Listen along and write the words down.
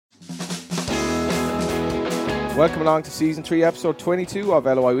Welcome along to Season 3, Episode 22 of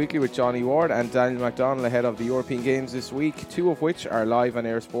LOI Weekly with Johnny Ward and Daniel McDonnell ahead of the European Games this week, two of which are live on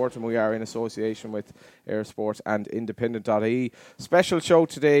Air Sport, and we are in association with Air Sport and Independent.ie. Special show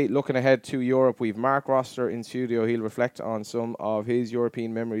today looking ahead to Europe. We've Mark Roster in studio. He'll reflect on some of his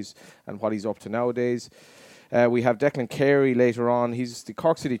European memories and what he's up to nowadays. We have Declan Carey later on. He's the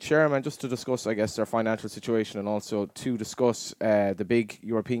Cork City chairman, just to discuss, I guess, their financial situation and also to discuss the big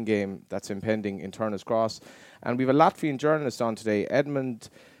European game that's impending in Turner's Cross. And we have a Latvian journalist on today, Edmund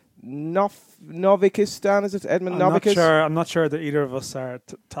Novikis, Dan, is it? Edmund Novikis? I'm not sure that either of us are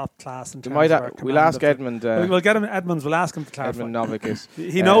top class in terms of our we'll ask Edmund. We'll get him. Edmunds. We'll ask him to clarify. Edmund Novikis.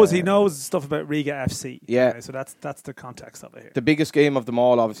 He knows stuff about Riga FC. Yeah. Okay, so that's the context of it here. The biggest game of them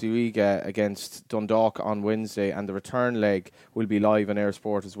all, obviously, Riga against Dundalk on Wednesday, and the return leg will be live on Air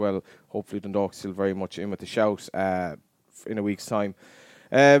Sport as well. Hopefully Dundalk still very much in with the shout in a week's time.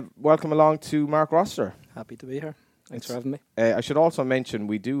 Welcome along to Mark Roster. Happy to be here. Thanks for having me. I should also mention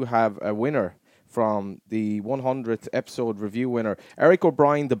we do have a winner from the 100th episode review winner. Eric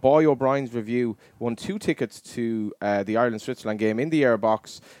O'Brien, the boy O'Brien's review, won 2 tickets to the Ireland-Switzerland game in the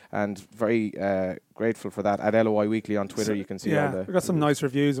airbox, and very grateful for that. At LOI Weekly on Twitter, you can see all the... we got some nice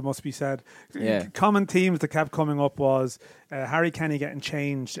reviews, it must be said. Yeah. Common themes that kept coming up was Harry Kenny getting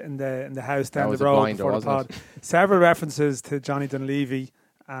changed in the house down the road before the pod. Several references to Johnny Dunleavy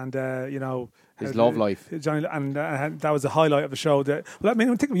and, his love life. Johnny, and that was the highlight of the show. You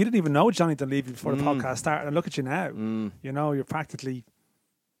didn't even know Johnny Dunleavy before the podcast started, and look at you now. You're practically...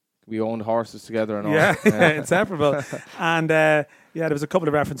 We owned horses together and all. Yeah, inseparable. And there was a couple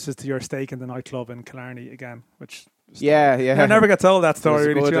of references to your stake in the nightclub in Killarney again, which... Yeah. I never get told that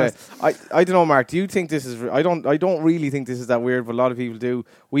story. Really, I don't know, Mark. Do you think this is? I don't really think this is that weird, but a lot of people do.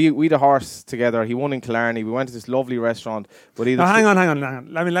 We had a horse together. He won in Killarney. We went to this lovely restaurant. But hang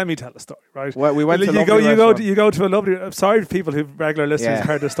on. Let me tell the story. Right. Well, we went to you go to a lovely. I'm sorry for people who regular listeners have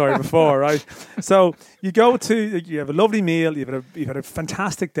heard the story before, right? So you have a lovely meal. You've had a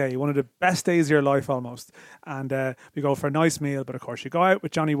fantastic day, one of the best days of your life almost. And we go for a nice meal. But of course, you go out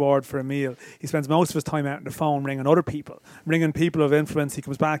with Johnny Ward for a meal. He spends most of his time out on the phone ringing other people, ringing people of influence. He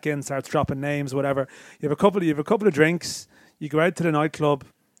comes back in, starts dropping names, whatever. You have a couple of drinks. You go out to the nightclub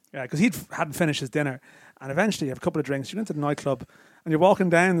because he hadn't finished his dinner, and eventually you have a couple of drinks. You're into the nightclub, and you're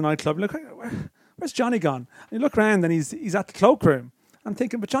walking down the nightclub. You look, where's Johnny gone? And you look around, and he's at the cloakroom. I'm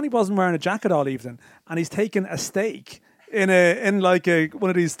thinking, but Johnny wasn't wearing a jacket all evening, and he's taking a steak in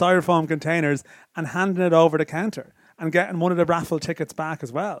one of these styrofoam containers and handing it over the counter and getting one of the raffle tickets back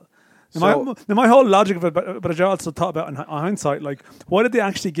as well. My whole logic of it, but I also thought about in hindsight, like, why did they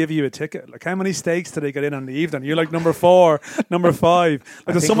actually give you a ticket? Like, how many steaks did they get in on the evening? You're like number 4, number 5.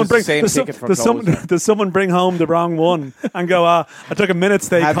 Like, does someone bring home the wrong one and go, I took a minute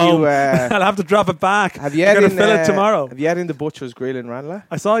steak home. I'll have to drop it back. Have you had fill it tomorrow? Have you had in the Butcher's Grill in Ranelagh?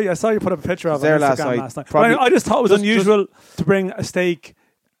 I saw you put up a picture of it on Instagram last night. I just thought it was unusual to bring a steak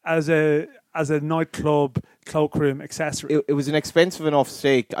as a nightclub cloakroom accessory. It was an expensive enough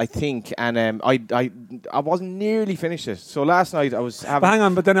steak, I think, and I wasn't nearly finished it. So last night I was having... But hang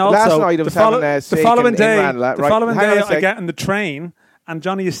on, but then also... Last night I was having a steak in Ranelagh. The following day I get in the train and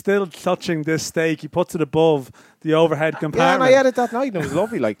Johnny is still touching this steak. He puts it above the overhead compartment. Yeah, and I had it that night and it was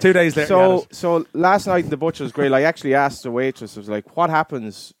lovely. Like 2 days later. So last night in the Butcher's Grill, I actually asked the waitress, I was like, what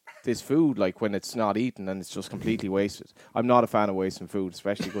happens... this food, like, when it's not eaten and it's just completely wasted. I'm not a fan of wasting food,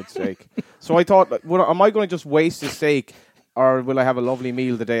 especially good steak. So I thought, am I going to just waste the steak, or will I have a lovely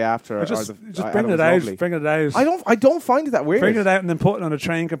meal the day after? Just bring it out. Bring it out. I don't find it that weird. Bring it out and then put it on a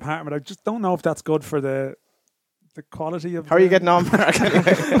train compartment. I just don't know if that's good for the quality of... How are you getting on, Mark?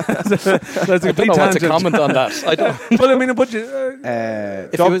 There's I don't know what to comment on that. I don't. Well, I mean,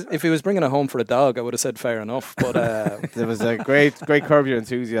 if he was bringing it home for a dog, I would have said fair enough. But there was a great Curb Your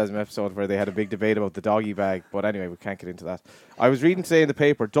Enthusiasm episode where they had a big debate about the doggy bag. But anyway, we can't get into that. I was reading today in the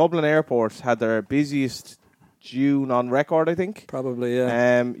paper, Dublin Airport had their busiest June on record, I think. Probably,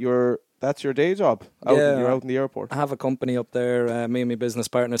 yeah. That's your day job. You're out in the airport. I have a company up there. Me and my business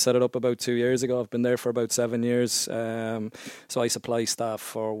partner set it up about 2 years ago. I've been there for about 7 years. So I supply staff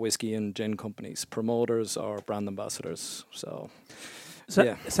for whiskey and gin companies, promoters or brand ambassadors. So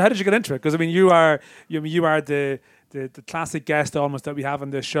how did you get into it? Because I mean, you are the classic guest almost that we have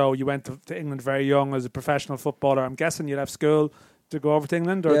on this show. You went to England very young as a professional footballer. I'm guessing you left school to go over to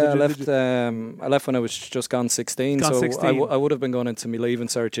England? Or I left when I was just gone 16. I would have been going into my leaving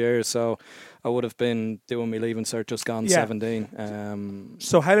cert year. So I would have been doing my leaving cert just gone 17.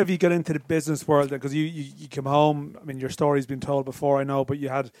 So how have you got into the business world? Because you come home, I mean, your story's been told before, I know, but you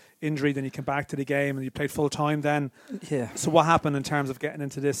had injury, then you came back to the game and you played full time then. Yeah. So what happened in terms of getting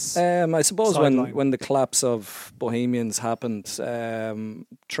into this? I suppose when the collapse of Bohemians happened,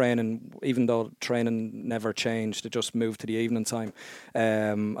 training, even though training never changed, it just moved to the evening time.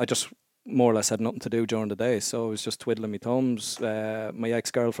 I just more or less had nothing to do during the day, so I was just twiddling my thumbs. My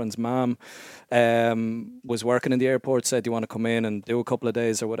ex-girlfriend's mum was working in the airport, said, do you want to come in and do a couple of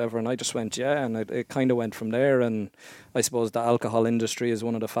days or whatever, and I just went, yeah, and it kind of went from there. And I suppose the alcohol industry is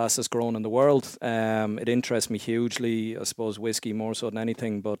one of the fastest growing in the world. It interests me hugely, I suppose whiskey more so than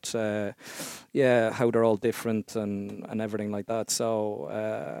anything, but how they're all different and everything like that.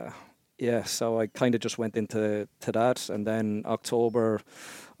 So so I kind of just went into that, and then October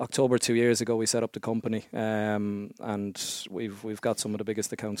 2 years ago we set up the company, and we've got some of the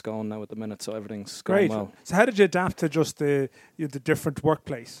biggest accounts going now at the minute, so everything's going well. So how did you adapt to just the different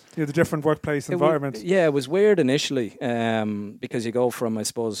workplace, the different workplace environment? It was weird initially, because you go from, I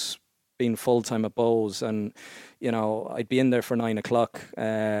suppose, being full-time at Bowes, and I'd be in there for 9 o'clock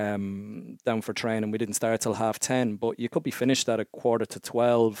down for training. We didn't start till 10:30, but you could be finished at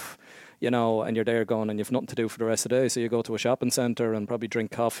 11:45, and you're there going, and you've nothing to do for the rest of the day, so you go to a shopping centre and probably drink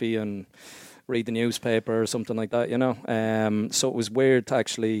coffee and read the newspaper or something like that, so it was weird to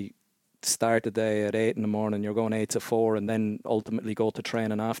actually start the day at 8 in the morning, you're going 8 to 4, and then ultimately go to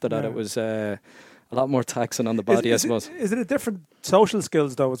training after that. It was a lot more taxing on the body, I suppose. Is it a different social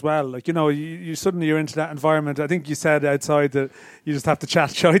skills though as well? Like, you suddenly you're into that environment. I think you said outside that you just have to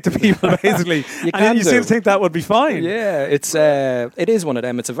chat shite to people basically. You seem to think that would be fine. Yeah, it is one of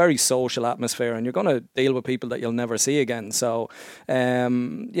them. It's a very social atmosphere, and you're going to deal with people that you'll never see again. So,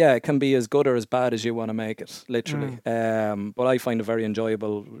 it can be as good or as bad as you want to make it, literally. But I find it very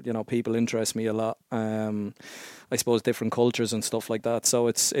enjoyable. People interest me a lot. I suppose different cultures and stuff like that. So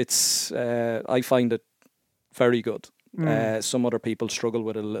it's I find it very good. Some other people struggle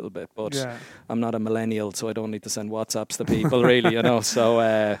with it a little bit, but I'm not a millennial, so I don't need to send WhatsApps to people really, So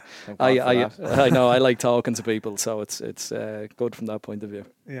I know I like talking to people, so it's good from that point of view.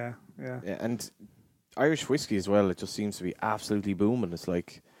 Yeah, and Irish whiskey as well. It just seems to be absolutely booming. It's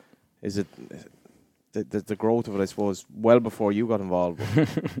like, is it? The growth of it, I suppose, well before you got involved.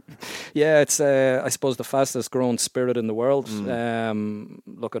 Yeah, it's I suppose the fastest growing spirit in the world.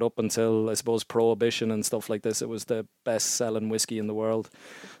 Look it up until, I suppose, Prohibition and stuff like this. It was the best selling whiskey in the world.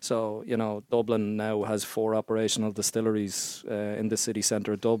 So, Dublin now has 4 operational distilleries in the city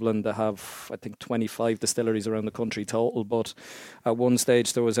centre of Dublin. They have, I think, 25 distilleries around the country total. But at one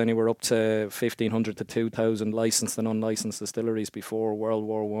stage there was anywhere up to 1,500 to 2,000 licensed and unlicensed distilleries before World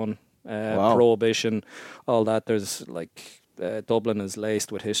War One. Prohibition, all that. There's Dublin is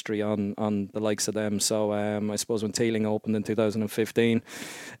laced with history on the likes of them. So I suppose when Teeling opened in 2015,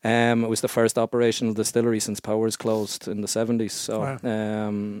 it was the first operational distillery since Powers closed in the 70s. So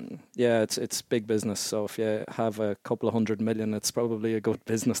it's big business. So if you have a couple of 100 million, it's probably a good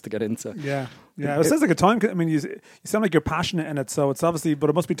business to get into. Yeah. It sounds like a time. I mean, you sound like you're passionate in it, so it's obviously,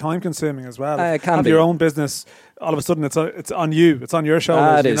 but it must be time consuming as well. It can be. Your own business, all of a sudden it's on you. It's on your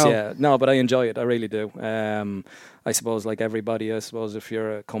shoulders. It is. Yeah. No, but I enjoy it. I really do. I suppose, like everybody, if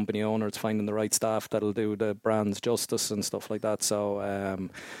you're a company owner, it's finding the right staff that'll do the brands justice and stuff like that. So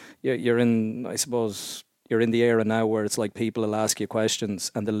you're in, I suppose, you're in the era now where it's like people will ask you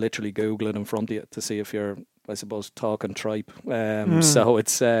questions and they'll literally Google it in front of you to see if you're, I suppose, talking tripe. So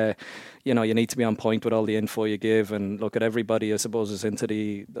it's, you need to be on point with all the info you give. And look, at everybody, I suppose, is into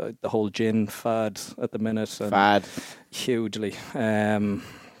the whole gin fad at the minute. And hugely.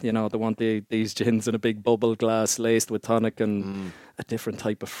 They want these gins in a big bubble glass laced with tonic and a different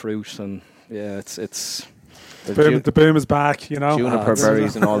type of fruit. And it's the boom is back, juniper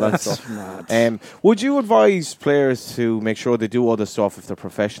berries and all that stuff. Would you advise players to make sure they do other stuff if they're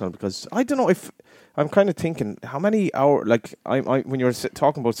professional? Because I don't know if I'm kind of thinking how many hours. Like when you're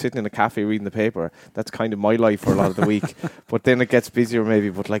talking about sitting in a cafe reading the paper, that's kind of my life for a lot of the week. But then it gets busier maybe.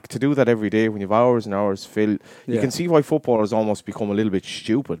 But like to do that every day when you have hours and hours filled, you can see why footballers almost become a little bit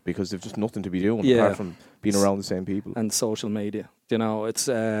stupid because they've just nothing to be doing apart from being around the same people and social media. It's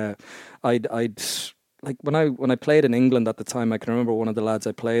I'd. Like when I played in England at the time, I can remember one of the lads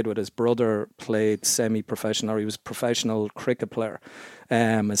I played with, his brother played semi-professional, or he was a professional cricket player,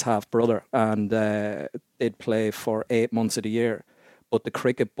 his half-brother, and they'd play for 8 months of the year, but the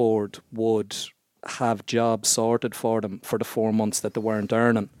cricket board would have jobs sorted for them for the 4 months that they weren't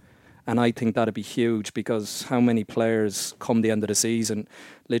earning. And I think that'd be huge, because how many players come the end of the season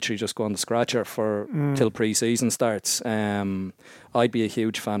literally just go on the scratcher for till pre-season starts. I'd be a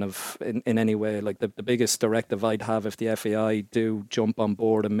huge fan of, in any way, like the biggest directive I'd have if the FAI do jump on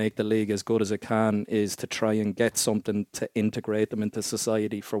board and make the league as good as it can is to try and get something to integrate them into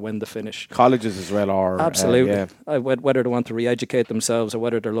society for when they finish. Colleges as well are... Absolutely. Whether they want to re-educate themselves or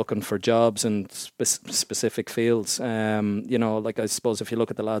whether they're looking for jobs in specific fields. Like I suppose if you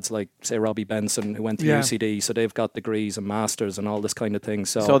look at the lads like, say, Robbie Benson, who went to UCD, so they've got degrees and masters and all this kind of thing.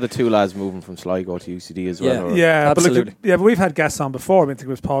 So the two lads moving from Sligo to UCD as well. Absolutely. But we've had guests on before. I think it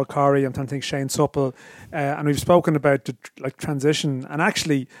was Paul Corey. I'm trying to think Shane Supple, and we've spoken about the transition. And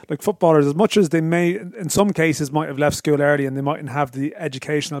actually, like footballers, as much as they may, in some cases, might have left school early and they mightn't have the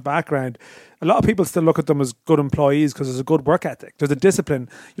educational background, a lot of people still look at them as good employees because there's a good work ethic. There's a discipline.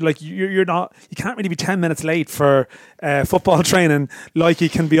 You can't really be 10 minutes late for football training like you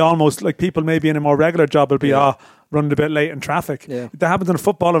can be almost like people maybe in a more regular job will be running a bit late in traffic. Yeah. If that happens in a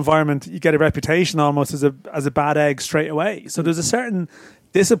football environment, you get a reputation almost as a bad egg straight away. So there's a certain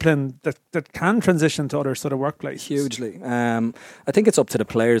discipline that can transition to other sort of workplaces. Hugely. I think it's up to the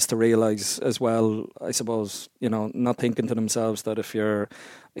players to realise as well, I suppose, not thinking to themselves that if you're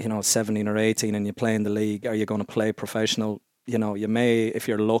 17 or 18 and you play in the league, are you going to play professional? You may, if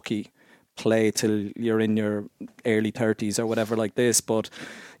you're lucky, play till you're in your early 30s or whatever like this, but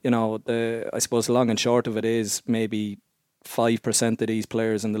I suppose the long and short of it is maybe 5% of these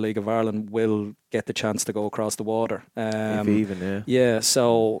players in the League of Ireland will get the chance to go across the water. If even,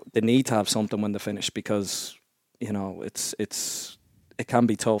 so they need to have something when they finish, because it can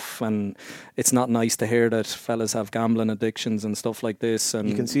be tough, and it's not nice to hear that fellas have gambling addictions and stuff like this. And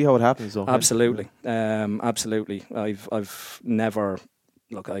you can see how it happens, though. Absolutely, absolutely. I've never.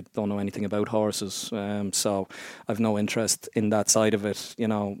 Look, I don't know anything about horses, so I've no interest in that side of it.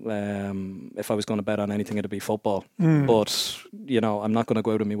 If I was going to bet on anything, it'd be football. But, I'm not going to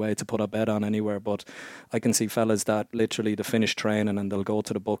go out of my way to put a bet on anywhere. But I can see fellas that literally they finish training and they'll go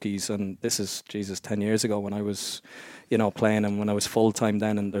to the bookies. And this is, 10 years ago when I was, playing, and when I was full-time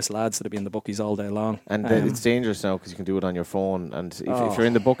then, and there's lads that would be in the bookies all day long. And it's dangerous now because you can do it on your phone. And if you're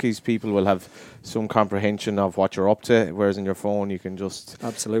in the bookies, people will have some comprehension of what you're up to, whereas in your phone you can just...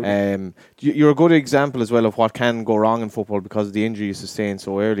 Absolutely. You're a good example as well of what can go wrong in football because of the injury you sustained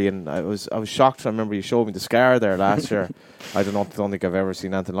so early. And I was shocked. I remember you showed me the scar there last year. I don't think I've ever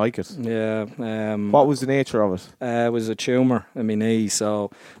seen anything like it. Yeah. What was the nature of it? It was a tumour in my knee.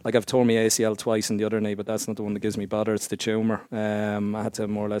 So, I've torn my ACL twice in the other knee, but that's not the one that gives me bother. It's the tumour. I had to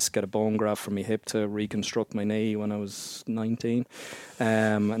more or less get a bone graft from my hip to reconstruct my knee when I was 19.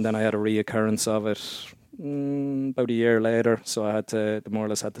 And then I had a reoccurrence of it about a year later, so I had to more or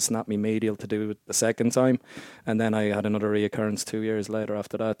less snap me medial to do it the second time, and then I had another reoccurrence 2 years later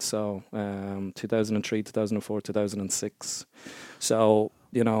after that. So 2003, 2004, 2006. So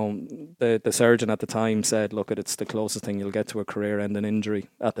the surgeon at the time said, look, it's the closest thing you'll get to a career-ending injury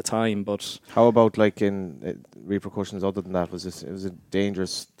at the time. But how about in repercussions other than that? Was it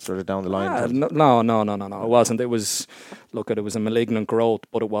dangerous sort of down the line? No, it wasn't. It was a malignant growth,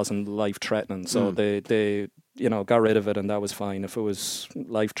 but it wasn't life-threatening. So they got rid of it, and that was fine. If it was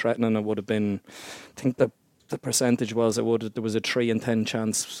life-threatening, it would have been, I think the percentage was there was a 3 in 10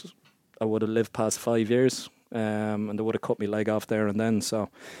 chance I would have lived past 5 years. And they would have cut my leg off there and then. So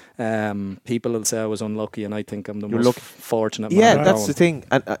people will say I was unlucky, and I think I'm the most fortunate man. Yeah, that's the thing.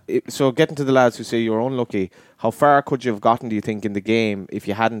 And so getting to the lads who say you're unlucky, how far could you have gotten, do you think, in the game if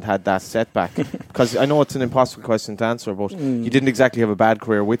you hadn't had that setback? Because I know it's an impossible question to answer, but you didn't exactly have a bad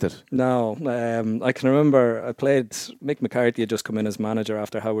career with it. No. I can remember Mick McCarthy had just come in as manager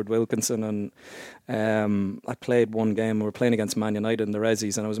after Howard Wilkinson, and I played one game. We were playing against Man United in the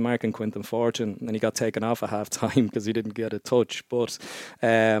Rezzies, and I was marking Quinton Fortune, and he got taken off at half time because he didn't get a touch. But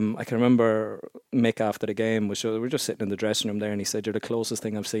I can remember Mick after the game, we were just sitting in the dressing room there, and he said, "You're the closest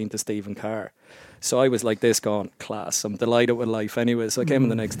thing I've seen to Stephen Carr." So I was like this going, class, I'm delighted with life anyway. So I came in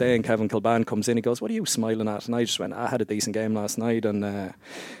the next day and Kevin Kilban comes in, he goes, "What are you smiling at?" And I just went, "I had a decent game last night." And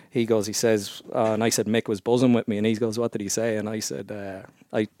he says, and I said, "Mick was buzzing with me." And he goes, "What did he say?" And I said,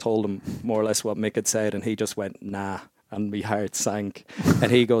 I told him more or less what Mick had said, and he just went, "Nah." And my heart sank.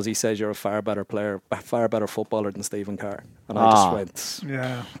 And he says, "You're a far better player, a far better footballer than Stephen Carr." And I just went,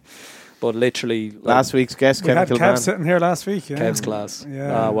 yeah. But literally, last week's guest, Kevin Kilban. Kev sitting here last week. Yeah. Kev's class.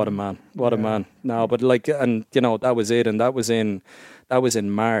 Yeah. What a man. What a man. No, but that was it. And that was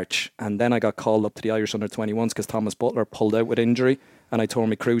in March. And then I got called up to the Irish under-21s because Thomas Butler pulled out with injury, and I tore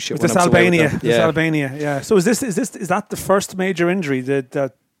my cruciate. This Albania. Albania. Yeah. So is that the first major injury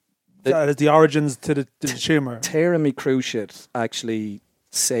that is the origins to the tumour? Tearing my cruciate actually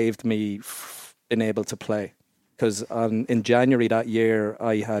saved me being able to play. Because in January that year,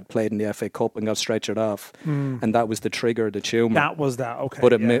 I had played in the FA Cup and got stretchered off, and that was the trigger, the tumour. That was that, okay.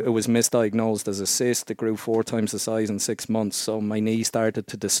 But it was misdiagnosed as a cyst. It grew 4 times the size in 6 months, so my knee started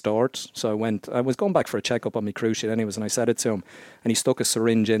to distort. So I was going back for a checkup on my cruciate anyways, and I said it to him, and he stuck a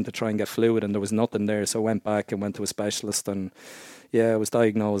syringe in to try and get fluid, and there was nothing there. So I went back and went to a specialist, and I was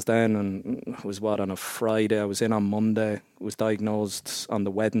diagnosed then, and it was on a Friday. I was in on Monday. Was diagnosed on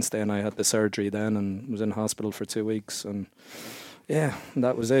the Wednesday, and I had the surgery then, and was in hospital for 2 weeks, and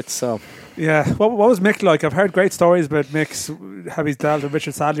that was it. So what was Mick like? I've heard great stories about Mick's, how he's dealt with.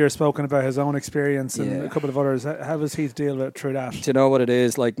 Richard Sadlier has spoken about his own experience, and a couple of others. How was he to deal with through that? Do you know what it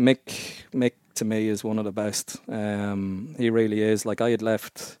is? Like Mick to me is one of the best. He really is. Like I'd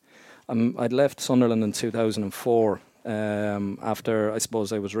left Sunderland in 2004. After I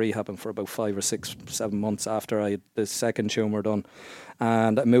suppose I was rehabbing for about 5 or 6, 7 months after I had the second tumour done,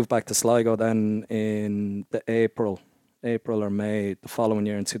 and I moved back to Sligo then in the April or May the following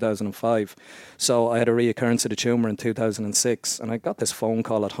year in 2005. So I had a reoccurrence of the tumour in 2006, and I got this phone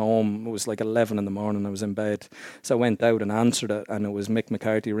call at home. It was like 11 in the morning. I was in bed, so I went out and answered it, and it was Mick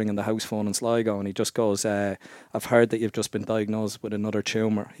McCarthy ringing the house phone in Sligo, and he just goes, "I've heard that you've just been diagnosed with another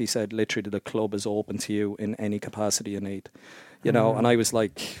tumour." He said, "Literally, the club is open to you in any capacity you need." You know, and I was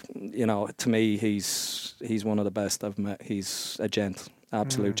like, you know, to me, he's one of the best I've met. He's a gent.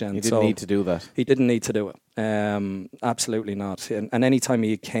 Absolute gent. He didn't need to do that. He didn't need to do it. Absolutely not. And any time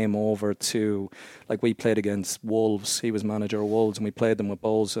he came over to, like, we played against Wolves. He was manager of Wolves, and we played them with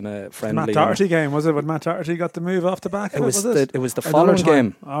Bowles in a friendly. Matt Doherty game, was it? When Matt Doherty got the move off the back? It was the following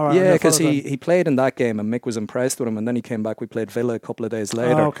game. Right, yeah, because he played in that game, and Mick was impressed with him. And then he came back. We played Villa a couple of days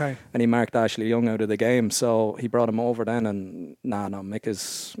later, and he marked Ashley Young out of the game. So he brought him over then, and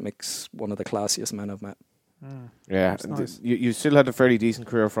Mick's one of the classiest men I've met. Yeah, nice. You still had a fairly decent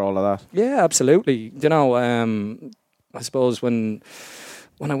career for all of that. Yeah, absolutely. You know, I suppose when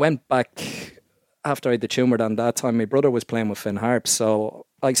I went back after I had the tumour done that time, my brother was playing with Finn Harps, so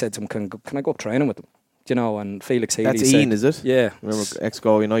I said to him, "Can I go up training with him?" You know, and Felix Healy That's Ian, is it? Yeah. Remember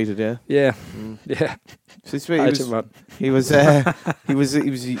ex-Go United, yeah? Yeah. Yeah. He was a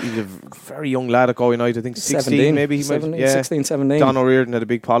very young lad at Go United, I think 16 maybe. 16, 17. Don O'Riordan had a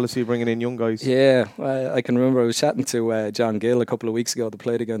big policy of bringing in young guys. Yeah, I can remember I was chatting to John Gill a couple of weeks ago that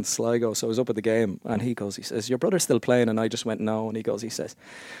played against Sligo, so I was up at the game, and he says, "Your brother's still playing?" And I just went, "No." And he goes,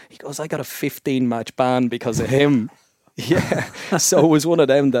 "I got a 15-match ban because of him." Yeah, so it was one of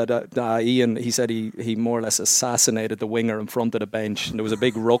them that Ian, he said he more or less assassinated the winger in front of the bench, and there was a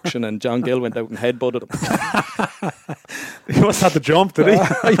big ruction, and John Gill went out and headbutted him. He must have the jump, did he?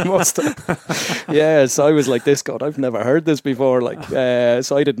 He must have. Yeah, so I was like, "This God, I've never heard this before." Like,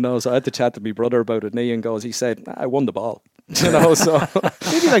 so I didn't know, so I had to chat to my brother about it, and Ian goes, he said, "I won the ball." You know, so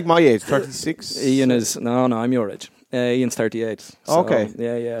maybe like my age, 36. Ian is no, I'm your age. Ian's 38. So, okay.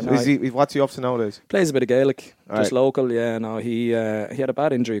 Yeah. So what's he up to nowadays? Plays a bit of Gaelic, right. Just local. Yeah, no, he had a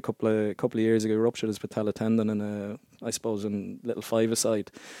bad injury a couple of years ago. He ruptured his patellar tendon in little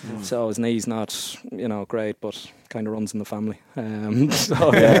five-a-side. So his knee's not, great, but kind of runs in the family.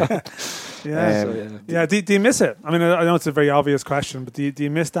 So yeah. Do you miss it? I mean, I know it's a very obvious question, but do you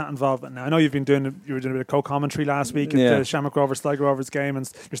miss that involvement now? I know you were doing a bit of co-commentary last week at the Shamrock Rovers Sligo Rovers game,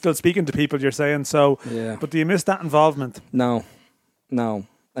 and you're still speaking to people. You're saying so, but do you miss that involvement? No.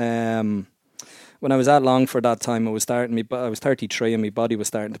 When I was at Longford that time, I was 33, and my body was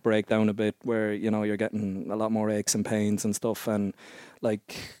starting to break down a bit. Where you're getting a lot more aches and pains and stuff, and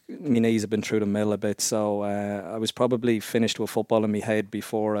like my knees have been through the mill a bit. So I was probably finished with football in my head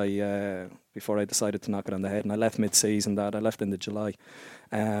before I decided to knock it on the head. And I left mid-season. I left in the July,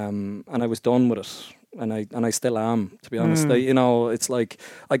 and I was done with it. And I still am, to be honest. It's like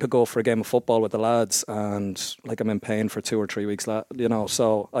I could go for a game of football with the lads, and like I'm in pain for 2 or 3 weeks.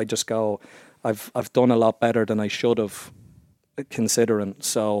 So I just go. I've done a lot better than I should have, considering.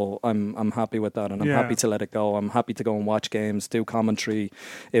 So I'm happy with that, and I'm happy to let it go. I'm happy to go and watch games, do commentary,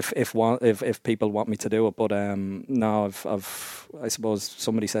 if people want me to do it. But no, I suppose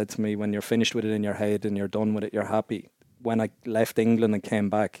somebody said to me, when you're finished with it in your head and you're done with it, you're happy. When I left England and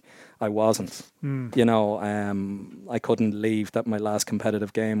came back, I wasn't. I couldn't leave. That my last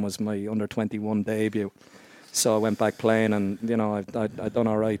competitive game was my under-21 debut. So I went back playing, and I'd done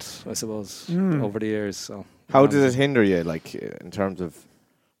all right, I suppose, over the years. So how did it hinder you, like in terms of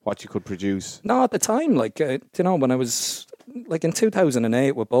what you could produce? No, at the time, when I was in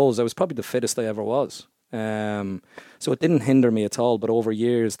 2008 with Bowles, I was probably the fittest I ever was. So it didn't hinder me at all. But over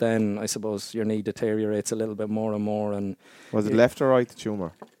years, then I suppose your knee deteriorates a little bit more and more. And was it left or right, the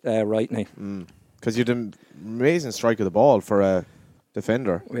tumour? Right knee. Because you'd an amazing strike of the ball for a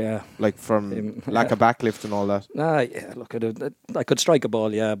defender. Yeah. Like from lack of backlift and all that. Yeah, look, I could strike a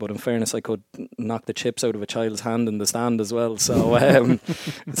ball, yeah, but in fairness, I could knock the chips out of a child's hand in the stand as well. So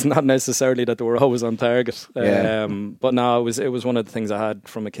it's not necessarily that they were always on target. But no, it was one of the things I had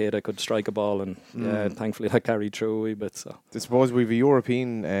from a kid. I could strike a ball, and thankfully that carried through a wee bit. So I suppose we've a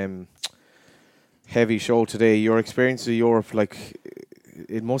European heavy show today. Your experience of Europe, like,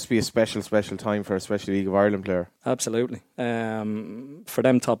 it must be a special time for especially League of Ireland player. Absolutely. For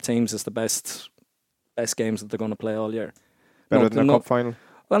them top teams, it's the best games that they're going to play all year. Better than a cup final?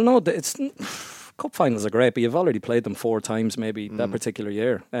 Well, no, cup finals are great, but you've already played them 4 times maybe that particular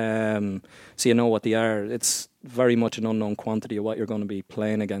year. So you know what they are. It's very much an unknown quantity of what you're going to be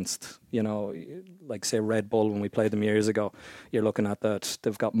playing against. You know, like say Red Bull when we played them years ago, you're looking at that.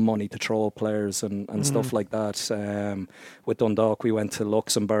 They've got money to throw players and stuff like that. With Dundalk, we went to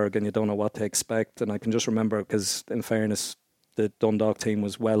Luxembourg and you don't know what to expect. And I can just remember, because in fairness, the Dundalk team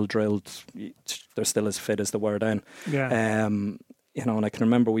was well drilled. They're still as fit as they were then. Yeah. You know, and I can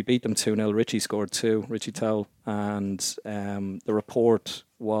remember we beat them 2-0. Richie scored 2, Richie Towell. And the report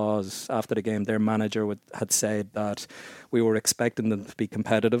was, after the game, their manager had said that we were expecting them to be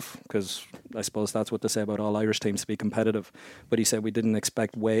competitive, because I suppose that's what they say about all Irish teams, to be competitive. But he said we didn't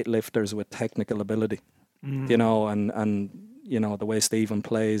expect weightlifters with technical ability. You know, and you know, the way Stephen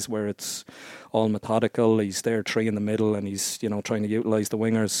plays, where it's all methodical. He's there 3 in the middle, and he's, you know, trying to utilise the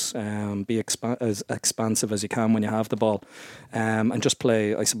wingers, be as expansive as you can when you have the ball, and just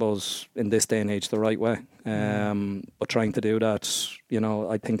play, I suppose, in this day and age, the right way. But trying to do that, you know,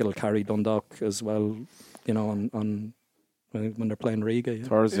 I think it'll carry Dundalk as well, you know, on when they're playing Riga. Yeah.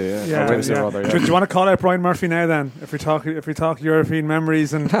 Thursday, yeah. Wednesday, rather, Do you want to call out Brian Murphy now then? If we talk European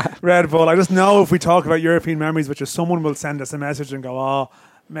memories and Red Bull, I just know if we talk about European memories, which is someone will send us a message and go,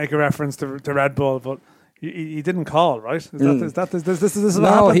 make a reference to Red Bull, but he didn't call, right? Is this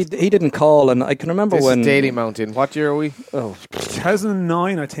no, he didn't call, and I can remember this when is Daly Mountain. What year are we?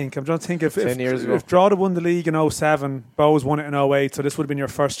 2009, I think. I'm trying to think if 10 years ago. If Drogheda won the league in 07, Bows won it in 08, so this would have been your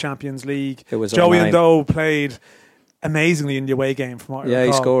first Champions League. It was Joey 09. and Doe played amazingly in the away game. From what I recall.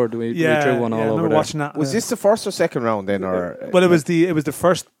 He scored. We drew one all over there. Watching that. Was this the first or second round then, or? Well, it was the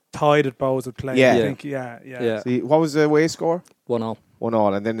first tie that Bows had played. Yeah. I think. Yeah. See, what was the away score? 1-0.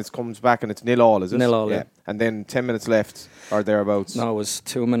 1-1, and then it comes back and it's 0-0, is it? 0-0, yeah. And then 10 minutes left or thereabouts. No, it was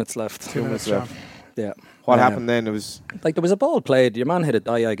 2 minutes left. 2 minutes left. Yeah. What happened then? It was like there was a ball played. Your man hit a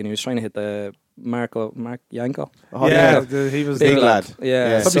diag and he was trying to hit the Mark Yanko. Oh, he was big lad.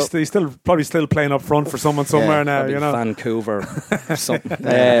 Yeah. He's probably still playing up front for someone somewhere now. You know, Vancouver.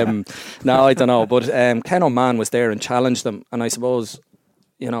 Something. No, I don't know. But Ken O'Mann was there and challenged them, and I suppose,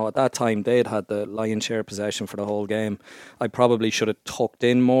 you know, at that time they'd had the lion's share possession for the whole game. I probably should have tucked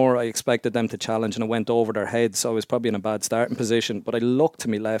in more. I expected them to challenge and it went over their heads, so I was probably in a bad starting position. But I looked to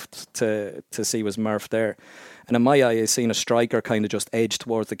my left to see was Murph there. And in my eye, I seen a striker kind of just edge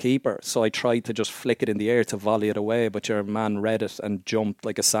towards the keeper. So I tried to just flick it in the air to volley it away, but your man read it and jumped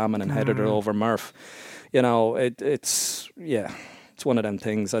like a salmon and headed it over Murph. You know, it's one of them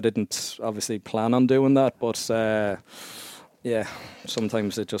things. I didn't obviously plan on doing that, but yeah,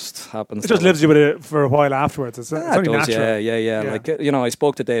 sometimes it just happens. It just lives you with it for a while afterwards. It's only does, natural. Yeah. Like, you know, I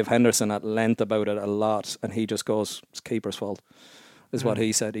spoke to Dave Henderson at length about it a lot, and he just goes, "It's keeper's fault," is what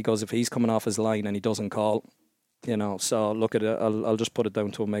he said. He goes, "If he's coming off his line and he doesn't call, you know, so look at it. I'll just put it down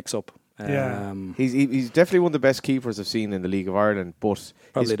to a mix-up." He's definitely one of the best keepers I've seen in the League of Ireland, but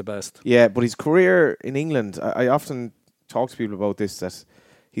probably the best. Yeah, but his career in England, I often talk to people about this, that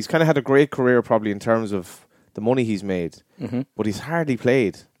he's kind of had a great career probably in terms of the money he's made, but he's hardly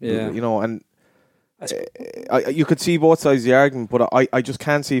played. Yeah. You know, and you could see both sides of the argument, but I just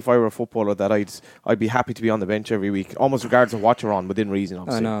can't see if I were a footballer that I'd be happy to be on the bench every week, almost regardless of what you're on, within reason,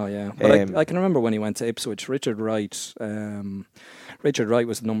 obviously. I know, yeah. But I can remember when he went to Ipswich, Richard Wright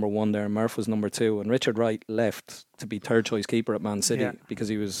was number 1 there, Murph was number 2, and Richard Wright left to be third choice keeper at Man City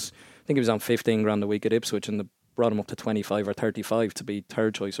because I think he was on 15 grand a week at Ipswich, and they brought him up to 25 or 35 to be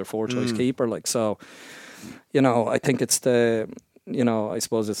third choice or fourth choice keeper. Like, so, you know, I think it's I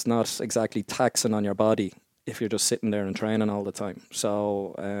suppose it's not exactly taxing on your body if you're just sitting there and training all the time.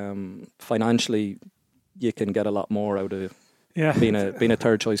 So financially, you can get a lot more out of being a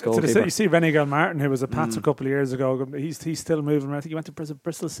third choice goalkeeper. You see Rennie Martin, who was a Pats a couple of years ago. He's still moving around. I think he went to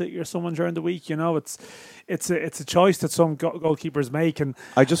Bristol City or someone during the week. You know, it's a choice that some goalkeepers make, and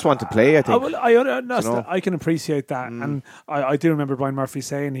I just want to play. I think I can appreciate that, and I do remember Brian Murphy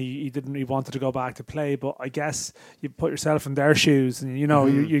saying he wanted to go back to play, but I guess you put yourself in their shoes, and you know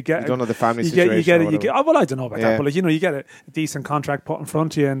you get you don't know the family situation. You get well, I don't know about that, but like, you know, you get a decent contract put in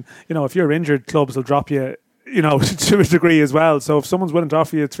front of you, and you know, if you're injured, clubs will drop you you know, to a degree as well. So if someone's willing to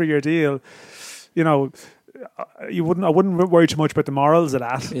offer you a 3-year deal, you know, I wouldn't worry too much about the morals of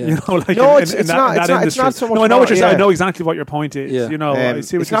that. Yeah. You know, like no, in that industry. It's not so much. No, I know what you're saying. I know exactly what your point is. Yeah. You know, I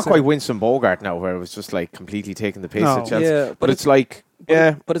see what it's not quite Winston Bogart now, where it was just like completely taking the piss at Chelsea. Yeah, but it's like,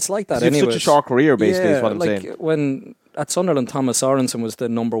 but it's like that. It's such a short career, basically. Is what I'm saying. When at Sunderland, Thomas Sorensen was the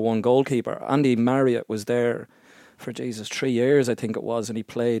number one goalkeeper. Andy Marriott was there for 3 years, I think it was, and he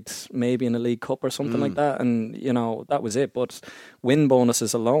played maybe in a League Cup or something like that, and you know that was it. But win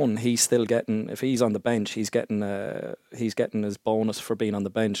bonuses alone, he's still getting. If he's on the bench, he's getting his bonus for being on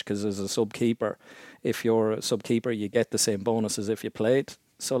the bench, because as a sub keeper, if you're a sub keeper, you get the same bonus as if you played.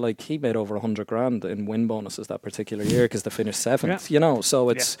 So like he made over 100 grand in win bonuses that particular year because they finished 7th. You know, so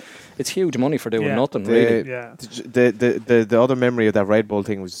it's huge money for doing nothing. Really. The other memory of that Red Bull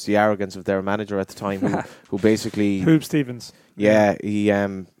thing was the arrogance of their manager at the time, who basically Hoob Stevens. Yeah, he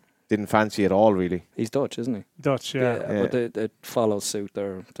didn't fancy it all really. He's Dutch, isn't he? Dutch, yeah. But they follow suit.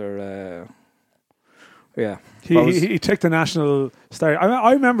 He took the national start.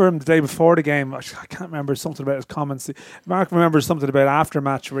 I remember him the day before the game. I can't remember something about his comments. Mark remembers something about after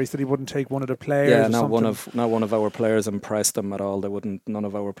match where he said he wouldn't take one of the players. Yeah, not one of our players impressed him at all. None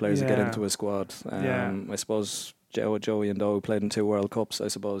of our players would get into his squad. I suppose Joey and Doe played in 2 World Cups, I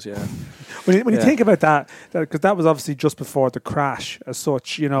suppose. Yeah. when you think about that, because that was obviously just before the crash, as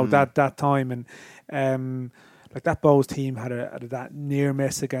such. You know that time and. Like that Bows team had that near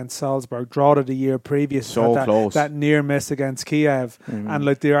miss against Salzburg, draw to the year previous. So close. That near miss against Kiev, and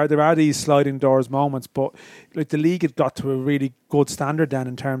like there are these sliding doors moments, but like the league had got to a really good standard then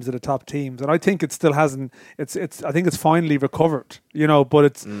in terms of the top teams, and I think it still hasn't. I think it's finally recovered, you know.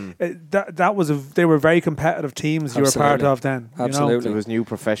 But they were very competitive teams you were part of then. Absolutely, you know? There was new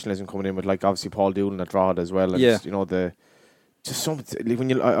professionalism coming in with like obviously Paul Doolan at Drogheda as well, and you know just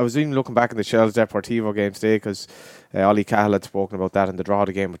something. I was even looking back in the Shels Deportivo game today because Ollie Cahill had spoken about that in the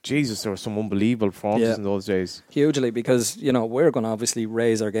Drogheda game. But Jesus, there were some unbelievable performances in those days. Hugely, because you know we're going to obviously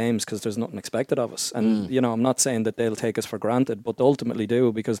raise our games because there's nothing expected of us, and you know I'm not saying that they'll take us for granted, but they ultimately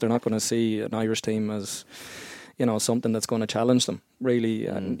do, because they're not going to see an Irish team as, you know, something that's going to challenge them really,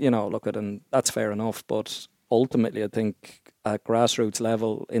 and you know and that's fair enough, but ultimately I think at grassroots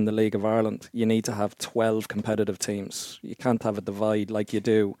level in the League of Ireland, you need to have 12 competitive teams. You can't have a divide like you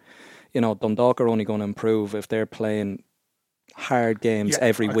do. You know, Dundalk are only going to improve if they're playing hard games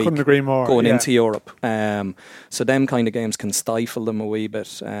every week. Couldn't agree more. Going into Europe. So them kind of games can stifle them a wee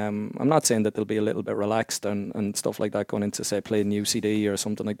bit. I'm not saying that they'll be a little bit relaxed and stuff like that going into, say, playing UCD or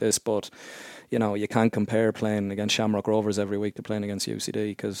something like this, but you know, you can't compare playing against Shamrock Rovers every week to playing against UCD,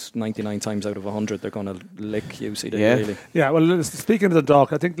 because 99 times out of 100 they're going to lick UCD. Really. Yeah. Well, speaking of the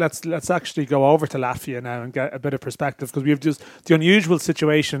Dundalk, I think let's actually go over to Latvia now and get a bit of perspective, because we have just the unusual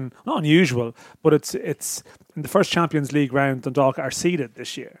situation. Not unusual, but it's in the first Champions League round. Dundalk are seeded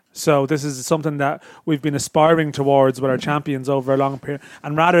this year, so this is something that we've been aspiring towards with our champions over a long period.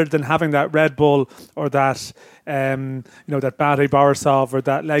 And rather than having that Red Bull or that that Bate Borisov or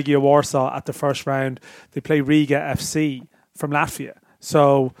that Legia Warsaw at the first round, they play Riga FC from Latvia.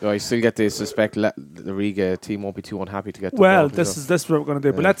 So I still get to suspect the Riga team won't be too unhappy to get. Well, this is what we're going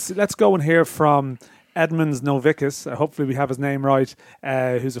to do. But let's go and hear from Edmunds Novikas. Hopefully we have his name right.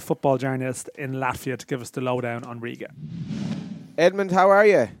 Who's a football journalist in Latvia, to give us the lowdown on Riga. Edmund, how are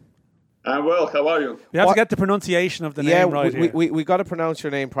you? I'm well. How are you? We have to get the pronunciation of the name right here. We got to pronounce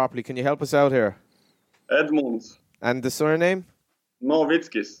your name properly. Can you help us out here? Edmunds. And the surname?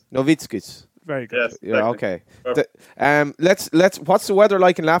 Novickis. Very good. Yes. Yeah. Okay. Let's. What's the weather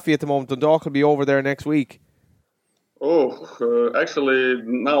like in Latvia at the moment? Dundalk will be over there next week. Actually,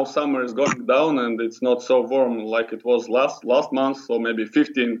 now summer is going down and it's not so warm like it was last month. So maybe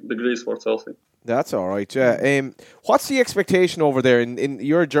 15 degrees for Celsius. That's all right. Yeah. What's the expectation over there in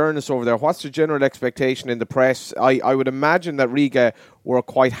your journalists over there? What's the general expectation in the press? I would imagine that Riga were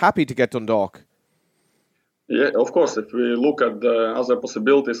quite happy to get Dundalk. Yeah, of course. If we look at the other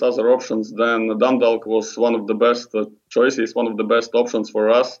possibilities, other options, then Dundalk was one of the best choices, one of the best options for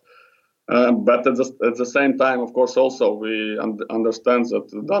us. But at the same time, of course, also we understand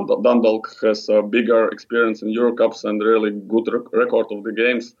that Dundalk has a bigger experience in Eurocups and really good record of the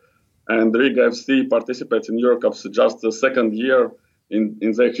games. And Riga FC participates in Eurocups just the second year in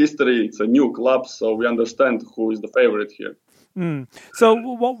their history. It's a new club, so we understand who is the favorite here. So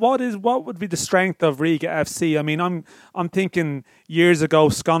what would be the strength of Riga FC? I mean, I'm thinking years ago,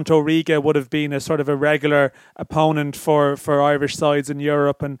 Skonto Riga would have been a sort of a regular opponent for Irish sides in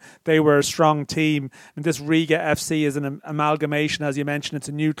Europe, and they were a strong team. And this Riga FC is an amalgamation, as you mentioned. It's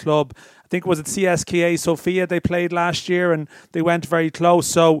a new club. think, was it CSKA Sofia they played last year, and they went very close.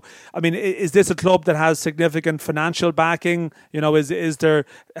 So, I mean, is this a club that has significant financial backing? You know, has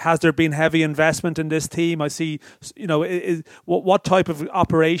there been heavy investment in this team? I see, you know, what type of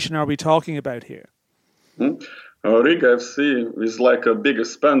operation are we talking about here? Riga FC is like a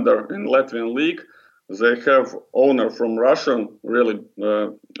biggest spender in Latvian league. They have owner from Russia, really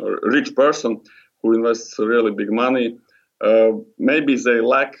rich person who invests really big money. Maybe they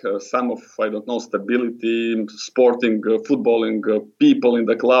lack some of, I don't know, stability, sporting, footballing people in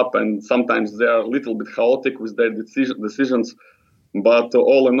the club, and sometimes they are a little bit chaotic with their decisions. But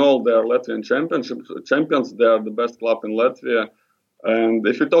all in all, they are Latvian champions. They are the best club in Latvia. And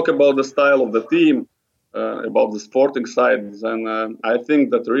if you talk about the style of the team, about the sporting side, then I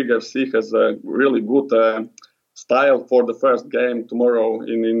think that Riga FC has a really good style for the first game tomorrow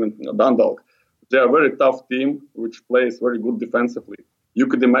in Dundalk. They are a very tough team, which plays very good defensively. You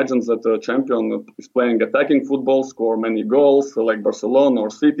could imagine that a champion is playing attacking football, score many goals, like Barcelona or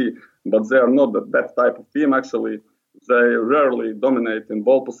City, but they are not that type of team, actually. They rarely dominate in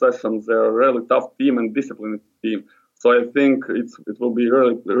ball possession. They are a really tough team and disciplined team. So I think it will be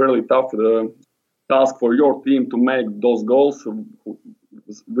really, really tough task for your team to make those goals,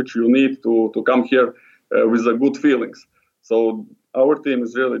 which you need to come here with good feelings. So our team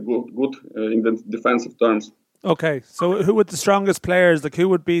is really good in the defensive terms. Okay, so who would the strongest players, like who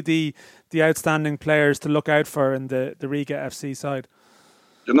would be the outstanding players to look out for in the Riga FC side?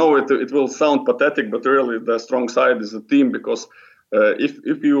 You know, it will sound pathetic, but really the strong side is the team, because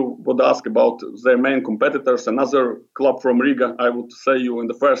if you would ask about their main competitors, another club from Riga, I would say you in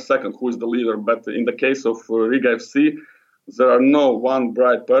the first second who is the leader. But in the case of Riga FC, there are no one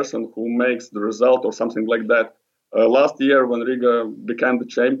bright person who makes the result or something like that. Last year, when Riga became the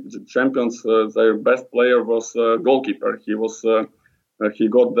champions, their best player was goalkeeper. He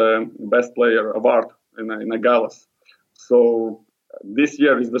got the best player award in a galas. So this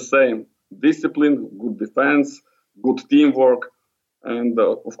year is the same: discipline, good defense, good teamwork. And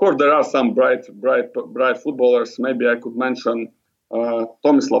of course, there are some bright footballers. Maybe I could mention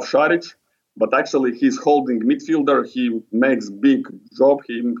Tomislav Šarić, but actually he's holding midfielder. He makes big job.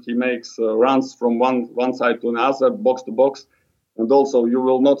 He makes runs from one side to another, box to box, and also you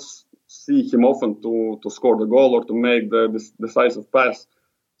will not see him often to score the goal or to make the decisive pass.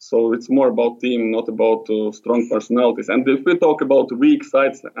 So it's more about team, not about strong personalities. And if we talk about weak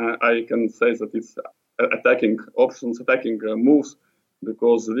sides, I can say that it's attacking options, attacking moves,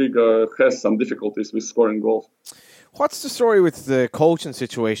 because Riga has some difficulties with scoring goals. What's the story with the coaching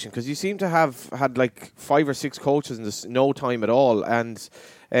situation? Because you seem to have had like 5 or 6 coaches in no time at all. And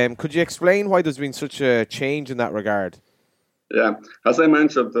could you explain why there's been such a change in that regard? Yeah, as I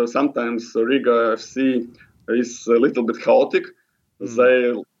mentioned, sometimes Riga FC is a little bit chaotic.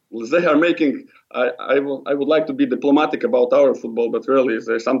 They are making. I would like to be diplomatic about our football, but really,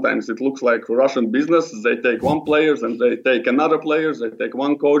 sometimes it looks like Russian business. They take one player, and they take another player. They take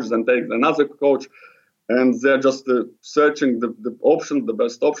one coach, then take another coach, and they're just searching the options, the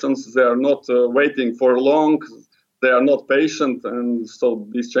best options. They are not waiting for long. They are not patient, and so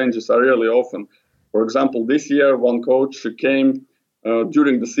these changes are really often. For example, this year, one coach came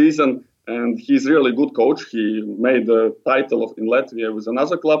during the season, and he's really good coach. He made the title in Latvia with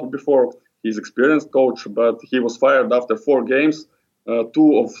another club before. He's experienced coach, but he was fired after 4 games.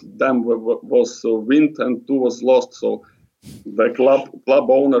 2 of them was win and 2 was lost. So the club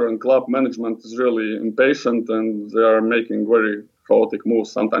owner and club management is really impatient, and they are making very chaotic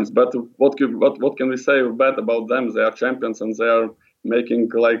moves sometimes. But what can we say bad about them? They are champions, and they are making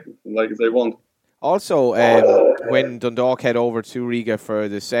like they want. Also, when Dundalk head over to Riga for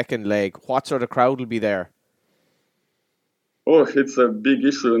the second leg, what sort of crowd will be there? Oh, it's a big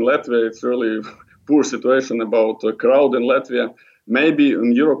issue in Latvia. It's really poor situation about a crowd in Latvia. Maybe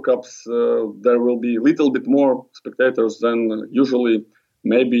in Euro Cups there will be a little bit more spectators than usually.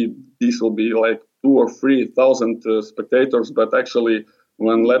 Maybe this will be like 2,000 or 3,000 spectators. But actually,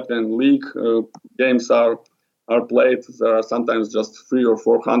 when Latvian league games are played, there are sometimes just 300 or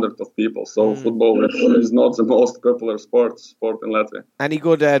 400 of people. So football is not the most popular sport in Latvia. Any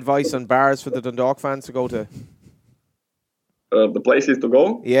good advice on bars for the Dundalk fans to go to? The places to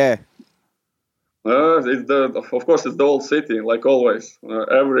go? Yeah. Of course, it's the old city, like always.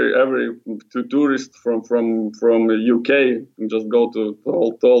 Every tourist from UK can just go to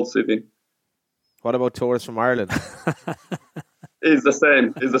the old city. What about tourists from Ireland? It's the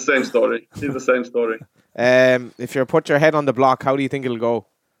same. It's the same story. It's the same story. If you put your head on the block, how do you think it'll go?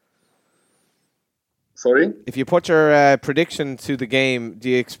 Sorry? If you put your prediction to the game, do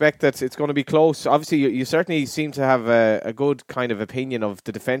you expect that it's going to be close? Obviously, you certainly seem to have a good kind of opinion of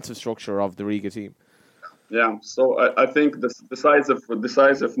the defensive structure of the Riga team. Yeah, so I think the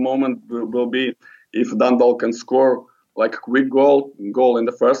decisive moment will be if Dundalk can score like a quick goal in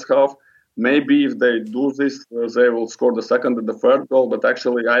the first half. Maybe if they do this, they will score the second and the third goal. But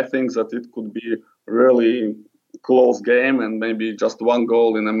actually, I think that it could be really close game and maybe just one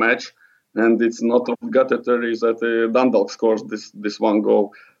goal in a match. And it's not obligatory that Dundalk scores this one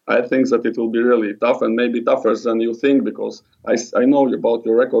goal. I think that it will be really tough and maybe tougher than you think, because I know about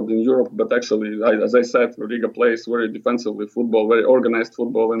your record in Europe, but actually, as I said, Riga plays very defensively football, very organized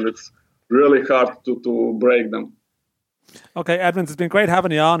football, and it's really hard to break them. Okay, Edmunds, it's been great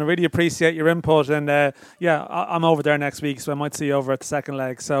having you on. I really appreciate your input. And I'm over there next week, so I might see you over at the second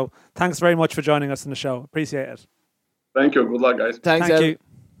leg. So thanks very much for joining us on the show. Appreciate it. Thank you. Good luck, guys. Thank you.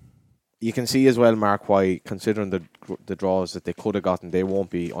 You can see as well, Mark, why, considering the draws that they could have gotten, they won't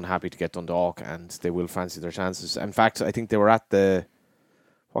be unhappy to get Dundalk, and they will fancy their chances. In fact, I think they were at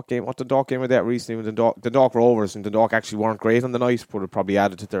what Dundalk game were they at recently with Dundalk Rovers, and Dundalk actually weren't great on the night, but it probably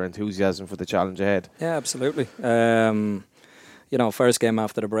added to their enthusiasm for the challenge ahead. Yeah, absolutely. First game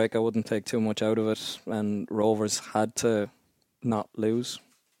after the break, I wouldn't take too much out of it, and Rovers had to not lose,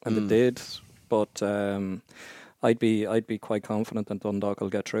 and they did. But I'd be quite confident that Dundalk will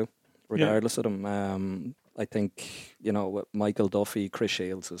get through, regardless of them. I think, with Michael Duffy, Chris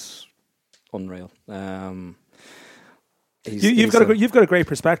Shields is unreal. You've got a great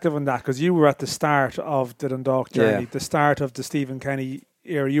perspective on that, because you were at the start of the Dundalk journey, the start of the Stephen Kenny